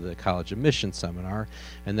did for the college admission seminar,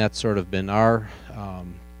 and that's sort of been our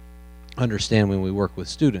understanding when we work with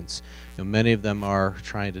students. You know, many of them are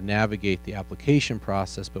trying to navigate the application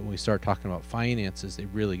process, but when we start talking about finances, they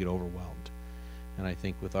really get overwhelmed. And I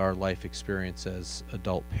think with our life experience as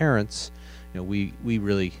adult parents, you know, we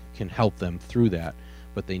really can help them through that,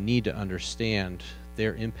 but they need to understand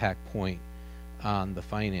their impact point on the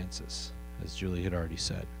finances, as Julie had already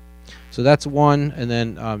said. So that's one, and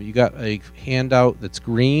then you got a handout that's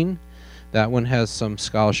green. That one has some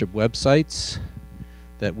scholarship websites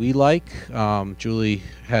that we like. Julie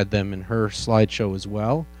had them in her slideshow as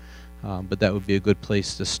well. but that would be a good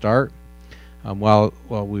place to start. While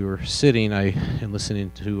we were sitting and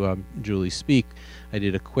listening to Julie speak, I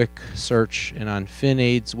did a quick search, and on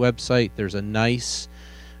FinAid's website there's a nice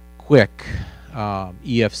quick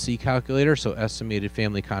EFC calculator, so estimated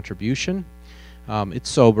family contribution. It's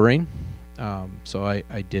sobering, so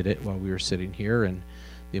I did it while we were sitting here, and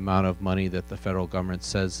the amount of money that the federal government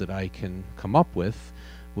says that I can come up with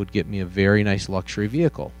would get me a very nice luxury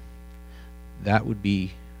vehicle. That would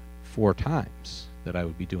be 4 times that I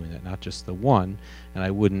would be doing that, not just the one, and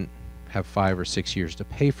I wouldn't have 5 or 6 years to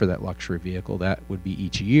pay for that luxury vehicle. That would be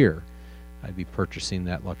each year. I'd be purchasing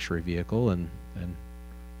that luxury vehicle, and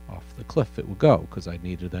off the cliff it would go, because I'd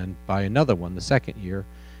need to then buy another one the second year,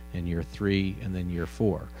 and year 3, and then year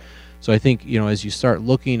 4. So I think, as you start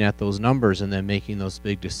looking at those numbers and then making those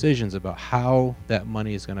big decisions about how that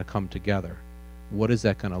money is going to come together, what is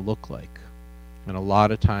that going to look like? And a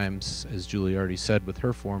lot of times, as Julie already said with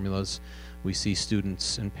her formulas, we see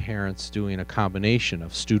students and parents doing a combination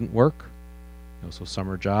of student work, so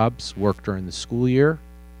summer jobs, work during the school year,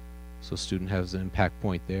 so student has an impact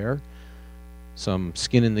point there, some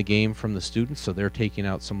skin in the game from the students, so they're taking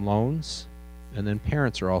out some loans, and then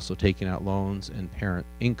parents are also taking out loans and parent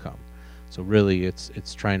income. So really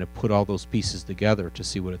it's trying to put all those pieces together to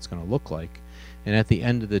see what it's going to look like. And at the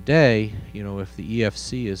end of the day, if the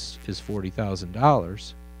EFC is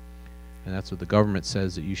 $40,000, and that's what the government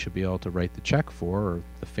says that you should be able to write the check for, or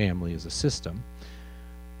the family as a system,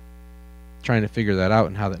 trying to figure that out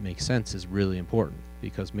and how that makes sense is really important,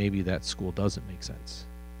 because maybe that school doesn't make sense.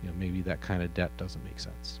 Maybe that kind of debt doesn't make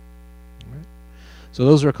sense. All right. So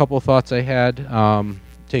those are a couple of thoughts I had.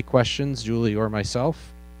 Take questions, Julie or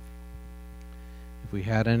myself, if we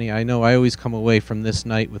had any. I know I always come away from this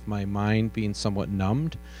night with my mind being somewhat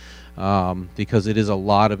numbed, because it is a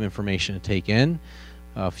lot of information to take in.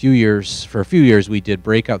 For a few years we did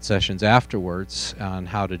breakout sessions afterwards on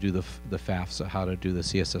how to do the FAFSA, how to do the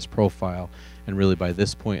CSS profile, and really by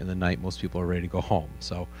this point in the night most people are ready to go home.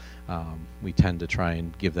 So we tend to try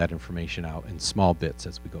and give that information out in small bits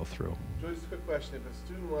as we go through. Just a quick question: if a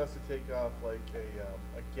student wants to take off like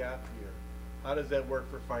a gap year, how does that work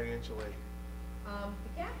for financial aid?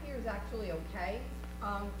 The gap year is actually okay.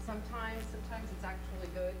 Sometimes it's actually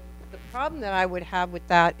good. The problem that I would have with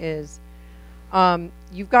that is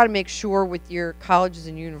you've got to make sure with your colleges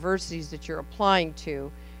and universities that you're applying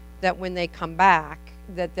to that when they come back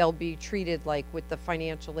that they'll be treated like with the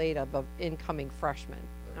financial aid of incoming freshmen.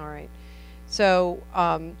 All right. So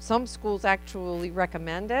some schools actually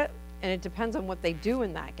recommend it, and it depends on what they do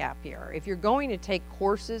in that gap year. If you're going to take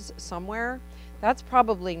courses somewhere, that's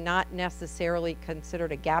probably not necessarily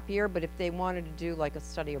considered a gap year, but if they wanted to do like a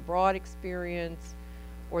study abroad experience,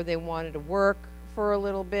 or they wanted to work for a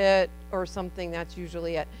little bit or something, that's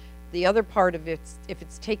usually it. The other part of it, if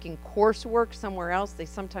it's taking coursework somewhere else, they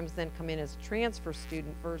sometimes then come in as a transfer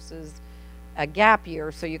student versus a gap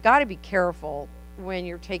year. So you got to be careful when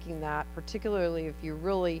you're taking that, particularly if you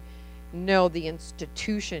really know the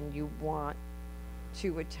institution you want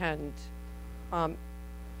to attend,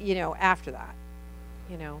 after that.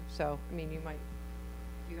 So I mean, do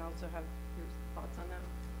you also have your thoughts on that?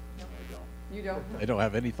 No? I don't. You don't? I don't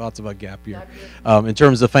have any thoughts about gap year. In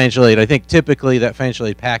terms of financial aid, I think typically that financial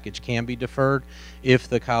aid package can be deferred if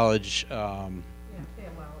the college,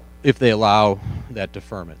 if they allow that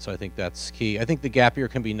deferment. So I think that's key. I think the gap year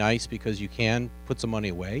can be nice because you can put some money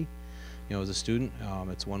away, as a student.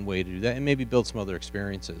 It's one way to do that, and maybe build some other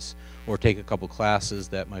experiences, or take a couple classes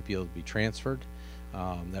that might be able to be transferred.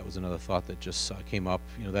 That was another thought that just came up.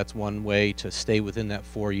 That's one way to stay within that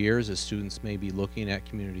 4 years, as students may be looking at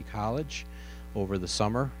community college over the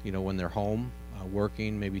summer, when they're home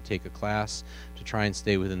working, maybe take a class to try and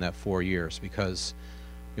stay within that 4 years, because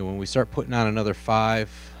when we start putting on another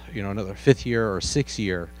 5, another 5th year or 6th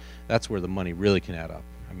year, that's where the money really can add up.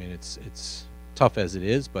 I mean, it's tough as it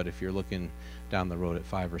is, but if you're looking down the road at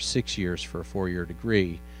 5 or 6 years for a 4-year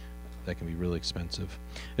degree, that can be really expensive.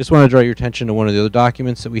 I just want to draw your attention to one of the other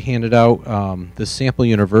documents that we handed out, the Sample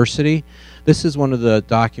University. This is one of the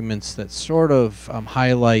documents that sort of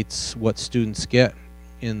highlights what students get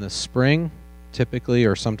in the spring, typically,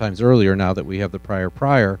 or sometimes earlier now that we have the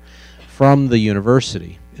prior, from the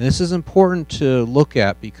university. And this is important to look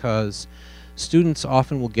at because students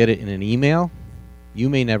often will get it in an email. You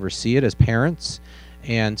may never see it as parents,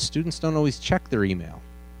 and students don't always check their email.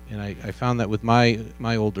 And I found that with my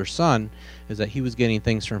older son, is that he was getting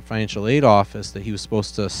things from financial aid office that he was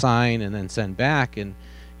supposed to sign and then send back, and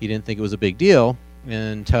he didn't think it was a big deal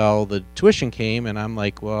until the tuition came, and I'm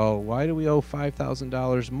like, well, why do we owe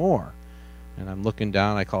 $5,000 more? And I'm looking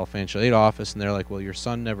down, I call financial aid office, and they're like, well, your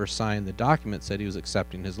son never signed the document, said he was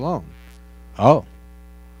accepting his loan. Oh.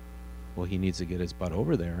 Well, he needs to get his butt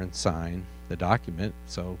over there and sign the document.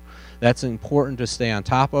 So that's important to stay on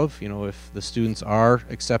top of. You know, if the students are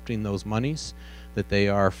accepting those monies, that they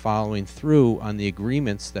are following through on the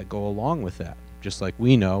agreements that go along with that. Just like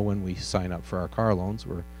we know when we sign up for our car loans,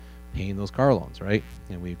 we're paying those car loans, right?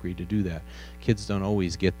 And we agreed to do that. Kids don't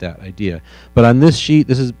always get that idea. But on this sheet,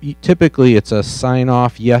 this is typically it's a sign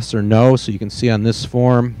off yes or no. So you can see on this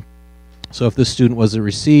form. So if the student was to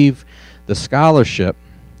receive the scholarship,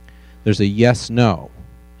 there's a yes no.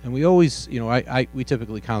 And we always, you know, we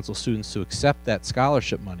typically counsel students to accept that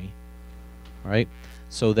scholarship money, right?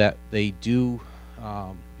 So that they do, you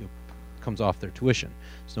know, comes off their tuition.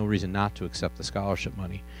 There's no reason not to accept the scholarship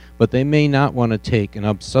money. But they may not want to take an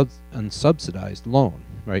unsubsidized loan,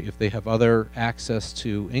 right? If they have other access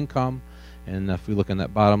to income, and if we look in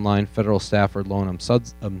that bottom line, federal Stafford loan, I'm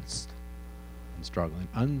struggling,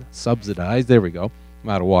 unsubsidized, there we go, I'm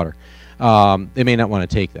out of water. They may not want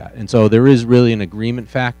to take that. And so there is really an agreement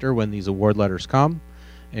factor when these award letters come,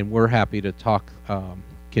 and we're happy to talk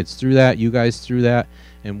kids through that, you guys through that.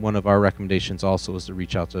 And one of our recommendations also is to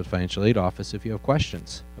reach out to the financial aid office if you have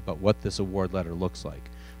questions about what this award letter looks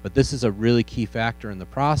like. But this is a really key factor in the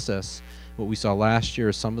process. What we saw last year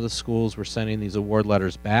is some of the schools were sending these award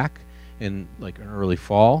letters back in like an early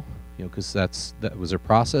fall, you know, because that was their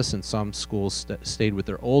process, and some schools stayed with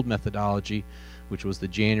their old methodology, which was the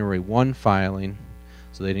January 1 filing,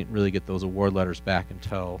 so they didn't really get those award letters back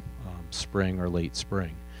until spring or late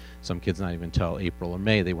spring. Some kids not even until April or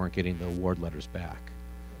May, they weren't getting the award letters back.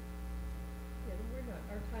 Yeah, we're not,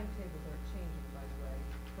 our timetables aren't changing, by the way,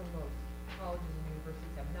 for most colleges and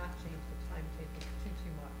universities have not changed the timetables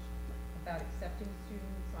too much about accepting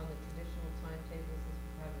students on the traditional timetables as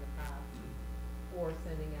we've had in the past, or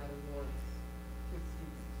sending out awards to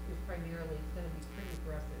students. It's primarily, it's gonna be pretty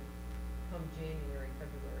aggressive come January,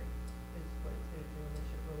 February, is what it's gonna do, unless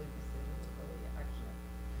you're early decision or early action.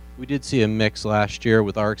 We did see a mix last year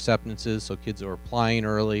with our acceptances, so kids were applying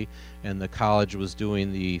early and the college was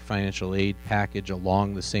doing the financial aid package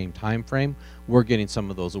along the same time frame. We're getting some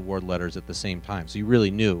of those award letters at the same time, so you really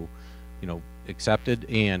knew, you know, accepted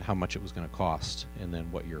and how much it was going to cost, and then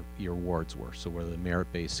what your awards were. So whether the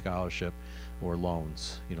merit-based scholarship or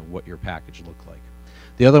loans, you know, what your package looked like.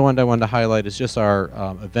 The other one I wanted to highlight is just our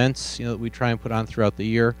events, you know, that we try and put on throughout the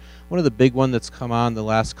year. One of the big ones that's come on the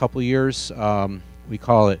last couple years, we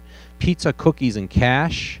call it Pizza, Cookies, and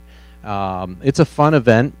Cash. It's a fun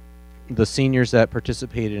event. The seniors that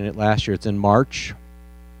participated in it last year, it's in March.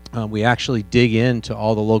 We actually dig into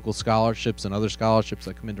all the local scholarships and other scholarships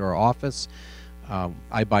that come into our office.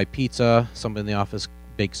 I buy pizza, somebody in the office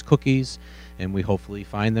bakes cookies, and we hopefully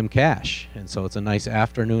find them cash. And so it's a nice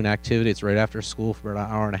afternoon activity. It's right after school for about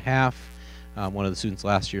an hour and a half. One of the students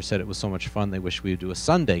last year said it was so much fun they wish we would do a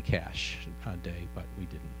Sunday cash day, but we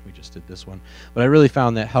didn't. We just did this one. But I really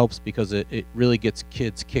found that helps because it really gets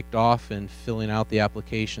kids kicked off and filling out the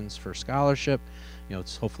applications for scholarship. You know,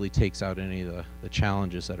 it hopefully takes out any of the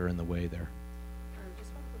challenges that are in the way there.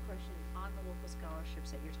 Just one quick question. On the local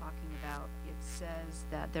scholarships that you're talking about, it says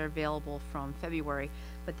that they're available from February,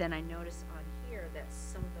 but then I notice on here that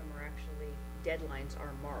some of them are actually, deadlines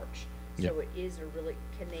are March. Yep. So it is a really,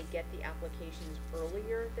 can they get the applications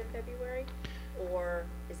earlier than February? Or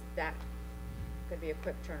is that going to be a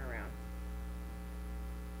quick turnaround?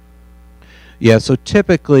 Yeah, so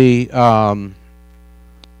typically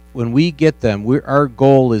when we get them, our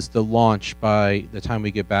goal is to launch by the time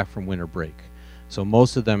we get back from winter break. So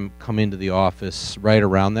most of them come into the office right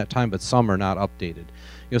around that time, but some are not updated.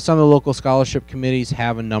 You know, some of the local scholarship committees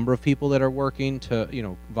have a number of people that are working to, you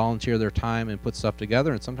know, volunteer their time and put stuff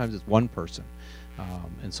together, and sometimes it's one person.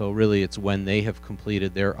 And so really it's when they have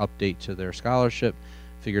completed their update to their scholarship,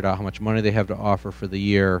 figured out how much money they have to offer for the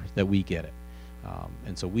year, that we get it.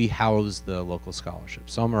 And so we house the local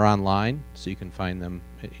scholarships. Some are online, so you can find them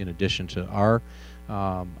in addition to our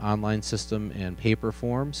online system and paper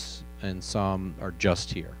forms, and some are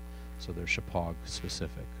just here. So they're Chippewa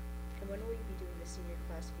specific. And when will you be doing the senior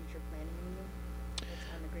class future planning meeting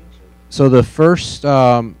that's on the green sheet? So the first,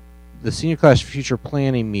 the senior class future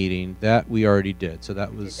planning meeting, that we already did. So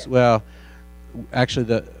that was, well,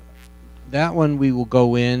 actually that one we will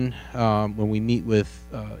go in when we meet with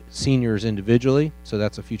seniors individually. So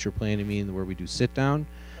that's a future planning meeting where we do sit down.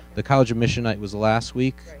 The College Admission Night was last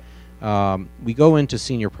week. Right. We go into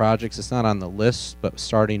senior projects. It's not on the list, but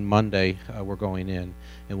starting Monday we're going in,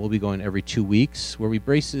 and we'll be going every 2 weeks, where we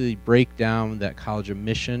basically break down that college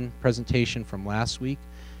admission presentation from last week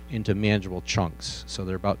into manageable chunks. So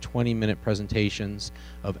they're about 20-minute presentations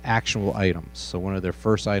of actionable items. So one of their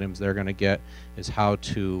first items they're going to get is how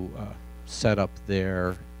to set up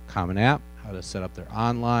their Common App, how to set up their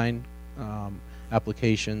online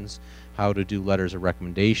applications, how to do letters of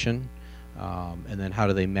recommendation, and then how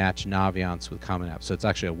do they match Naviance with Common App. So it's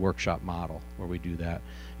actually a workshop model where we do that.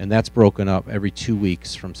 And that's broken up every 2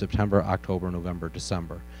 weeks from September, October, November,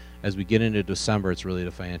 December. As we get into December, it's really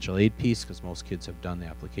the financial aid piece because most kids have done the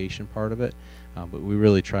application part of it. But we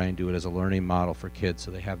really try and do it as a learning model for kids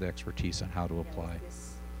so they have the expertise on how to apply. Now, is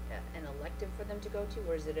this an elective for them to go to,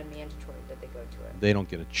 or is it a mandatory that they go to it? They don't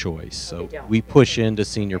get a choice. So they don't. we Okay, push good. into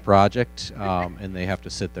senior Okay. project, and they have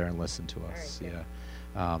to sit there and listen to right, us. good.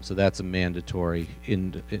 Yeah. So that's a mandatory.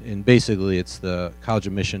 And basically, it's the college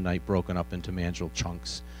admission night broken up into manageable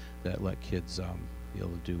chunks that let kids be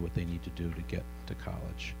able to do what they need to do to get to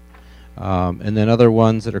college. And then other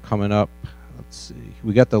ones that are coming up, let's see.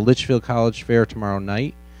 We got the Litchfield College Fair tomorrow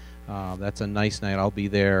night. That's a nice night. I'll be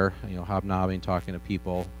there, hobnobbing, talking to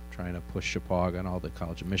people, trying to push Chappaqua and all the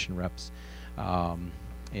college admission reps,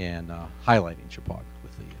 and highlighting Chappaqua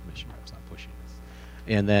with the admission reps, not pushing us.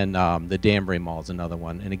 And then the Danbury Mall is another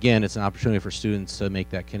one. And again, it's an opportunity for students to make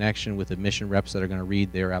that connection with admission reps that are going to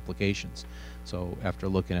read their applications. So after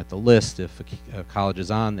looking at the list, if a college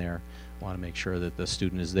is on there, want to make sure that the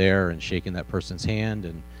student is there and shaking that person's hand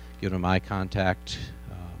and giving them eye contact,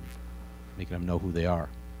 making them know who they are.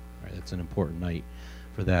 Right, it's an important night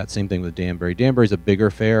for that. Same thing with Danbury. Danbury's a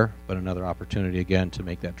bigger fair, but another opportunity again to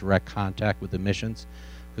make that direct contact with admissions.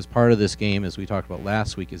 Because part of this game, as we talked about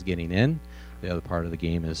last week, is getting in. The other part of the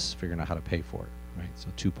game is figuring out how to pay for it. Right, so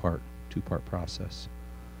two-part process.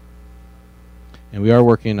 And we are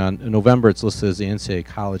working on, in November, it's listed as the NCAA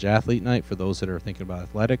College Athlete Night for those that are thinking about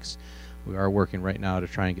athletics. We are working right now to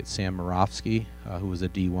try and get Sam Morovsky, who was a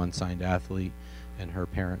D1 signed athlete, and her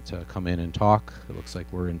parent to come in and talk. It looks like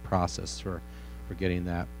we're in process for getting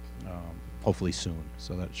that hopefully soon.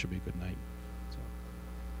 So that should be a good night. So,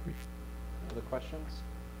 other questions?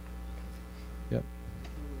 Yep.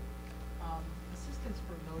 Assistance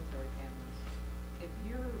for military families. If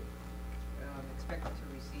you're expected to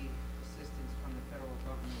receive assistance from the federal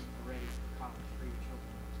government already for college for your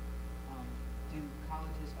children, do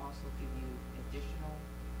colleges also give you additional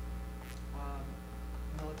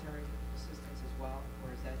military assistance as well,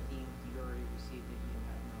 or is that deemed you already received it, you don't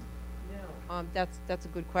have none? No, that's a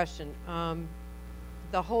good question.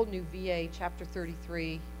 The whole new VA Chapter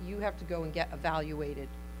 33, you have to go and get evaluated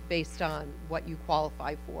based on what you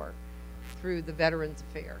qualify for through the Veterans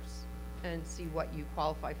Affairs and see what you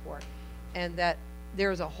qualify for. And that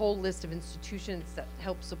there's a whole list of institutions that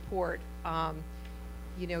help support,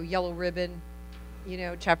 Yellow Ribbon,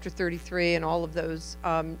 Chapter 33 and all of those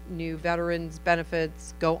new veterans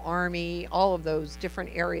benefits, Go Army, all of those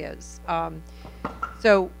different areas.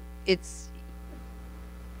 So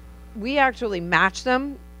we actually match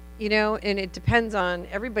them, and it depends on,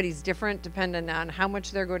 everybody's different depending on how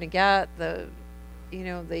much they're going to get, the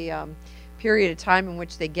period of time in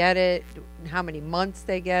which they get it, how many months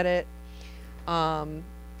they get it. And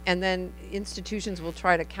then institutions will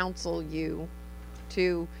try to counsel you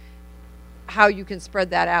to how you can spread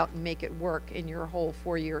that out and make it work in your whole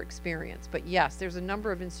 4-year experience. But yes, there's a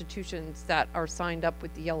number of institutions that are signed up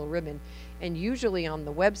with the Yellow Ribbon, and usually on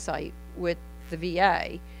the website with the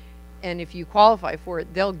VA, and if you qualify for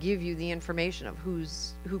it, they'll give you the information of who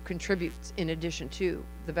contributes in addition to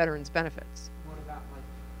the veterans benefits. What about, like,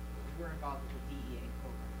 we're involved with the DEA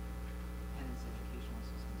program, Dependents Educational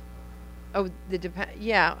Assistance Program. Oh,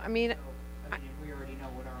 yeah, I mean, So, we already know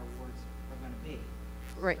what our awards are going to be.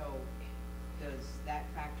 Right. So, does that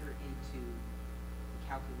factor into the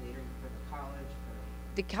calculator for the college?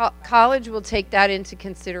 the college will take that into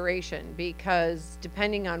consideration, because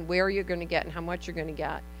depending on where you're going to get and how much you're going to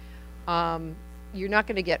get, you're not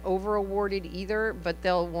going to get over awarded either, but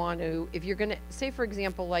they'll want to, if you're going to, say for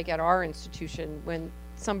example, like at our institution, when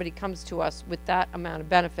somebody comes to us with that amount of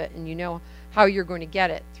benefit and you know how you're going to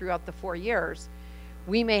get it throughout the 4 years,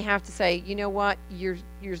 we may have to say, you know what, you're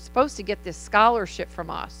supposed to get this scholarship from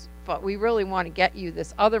us, but we really want to get you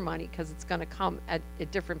this other money because it's going to come at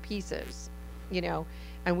different pieces,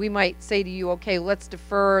 and we might say to you, okay, let's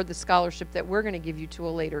defer the scholarship that we're going to give you to a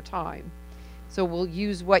later time. So we'll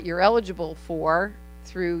use what you're eligible for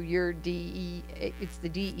through your it's the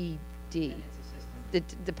DED, the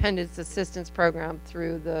Dependents Assistance Program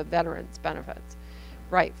through the Veterans Benefits,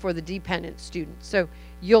 right, for the dependent students. So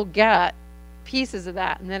you'll get pieces of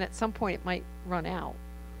that, and then at some point it might run out,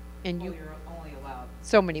 and Well, you're only allowed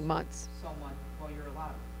so many months. well, you're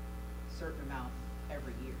allowed a certain amount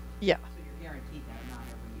every year. Yeah. So you're guaranteed that amount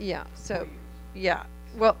every year. Yeah. So 4 years. yeah.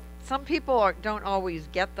 Well, some people don't always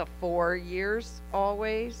get the 4 years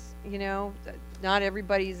always, you know. Not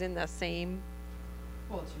everybody's in the same,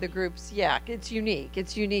 Well, it's the unique. groups. Yeah, it's unique.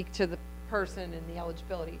 It's unique to the person and the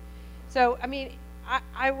eligibility. So, I mean,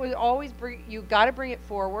 I would always you got to bring it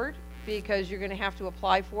forward because you're going to have to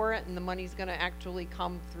apply for it and the money's going to actually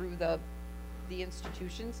come through the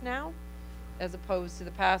institutions now, as opposed to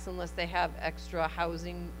the past, unless they have extra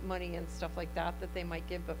housing money and stuff like that that they might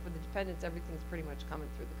give. But for the dependents, everything's pretty much coming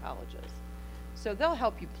through the colleges. So they'll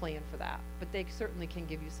help you plan for that, but they certainly can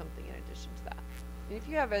give you something in addition to that. And if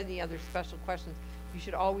you have any other special questions, you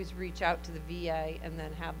should always reach out to the VA and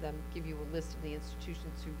then have them give you a list of the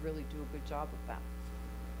institutions who really do a good job of that.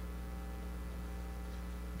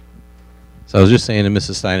 So I was just saying to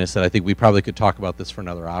Mrs. Steinitz that I think we probably could talk about this for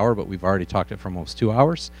another hour, but we've already talked it for almost 2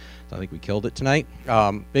 hours. So I think we killed it tonight.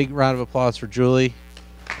 Big round of applause for Julie.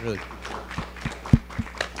 Really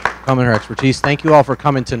coming her expertise. Thank you all for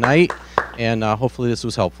coming tonight, and hopefully this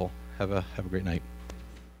was helpful. Have a great night.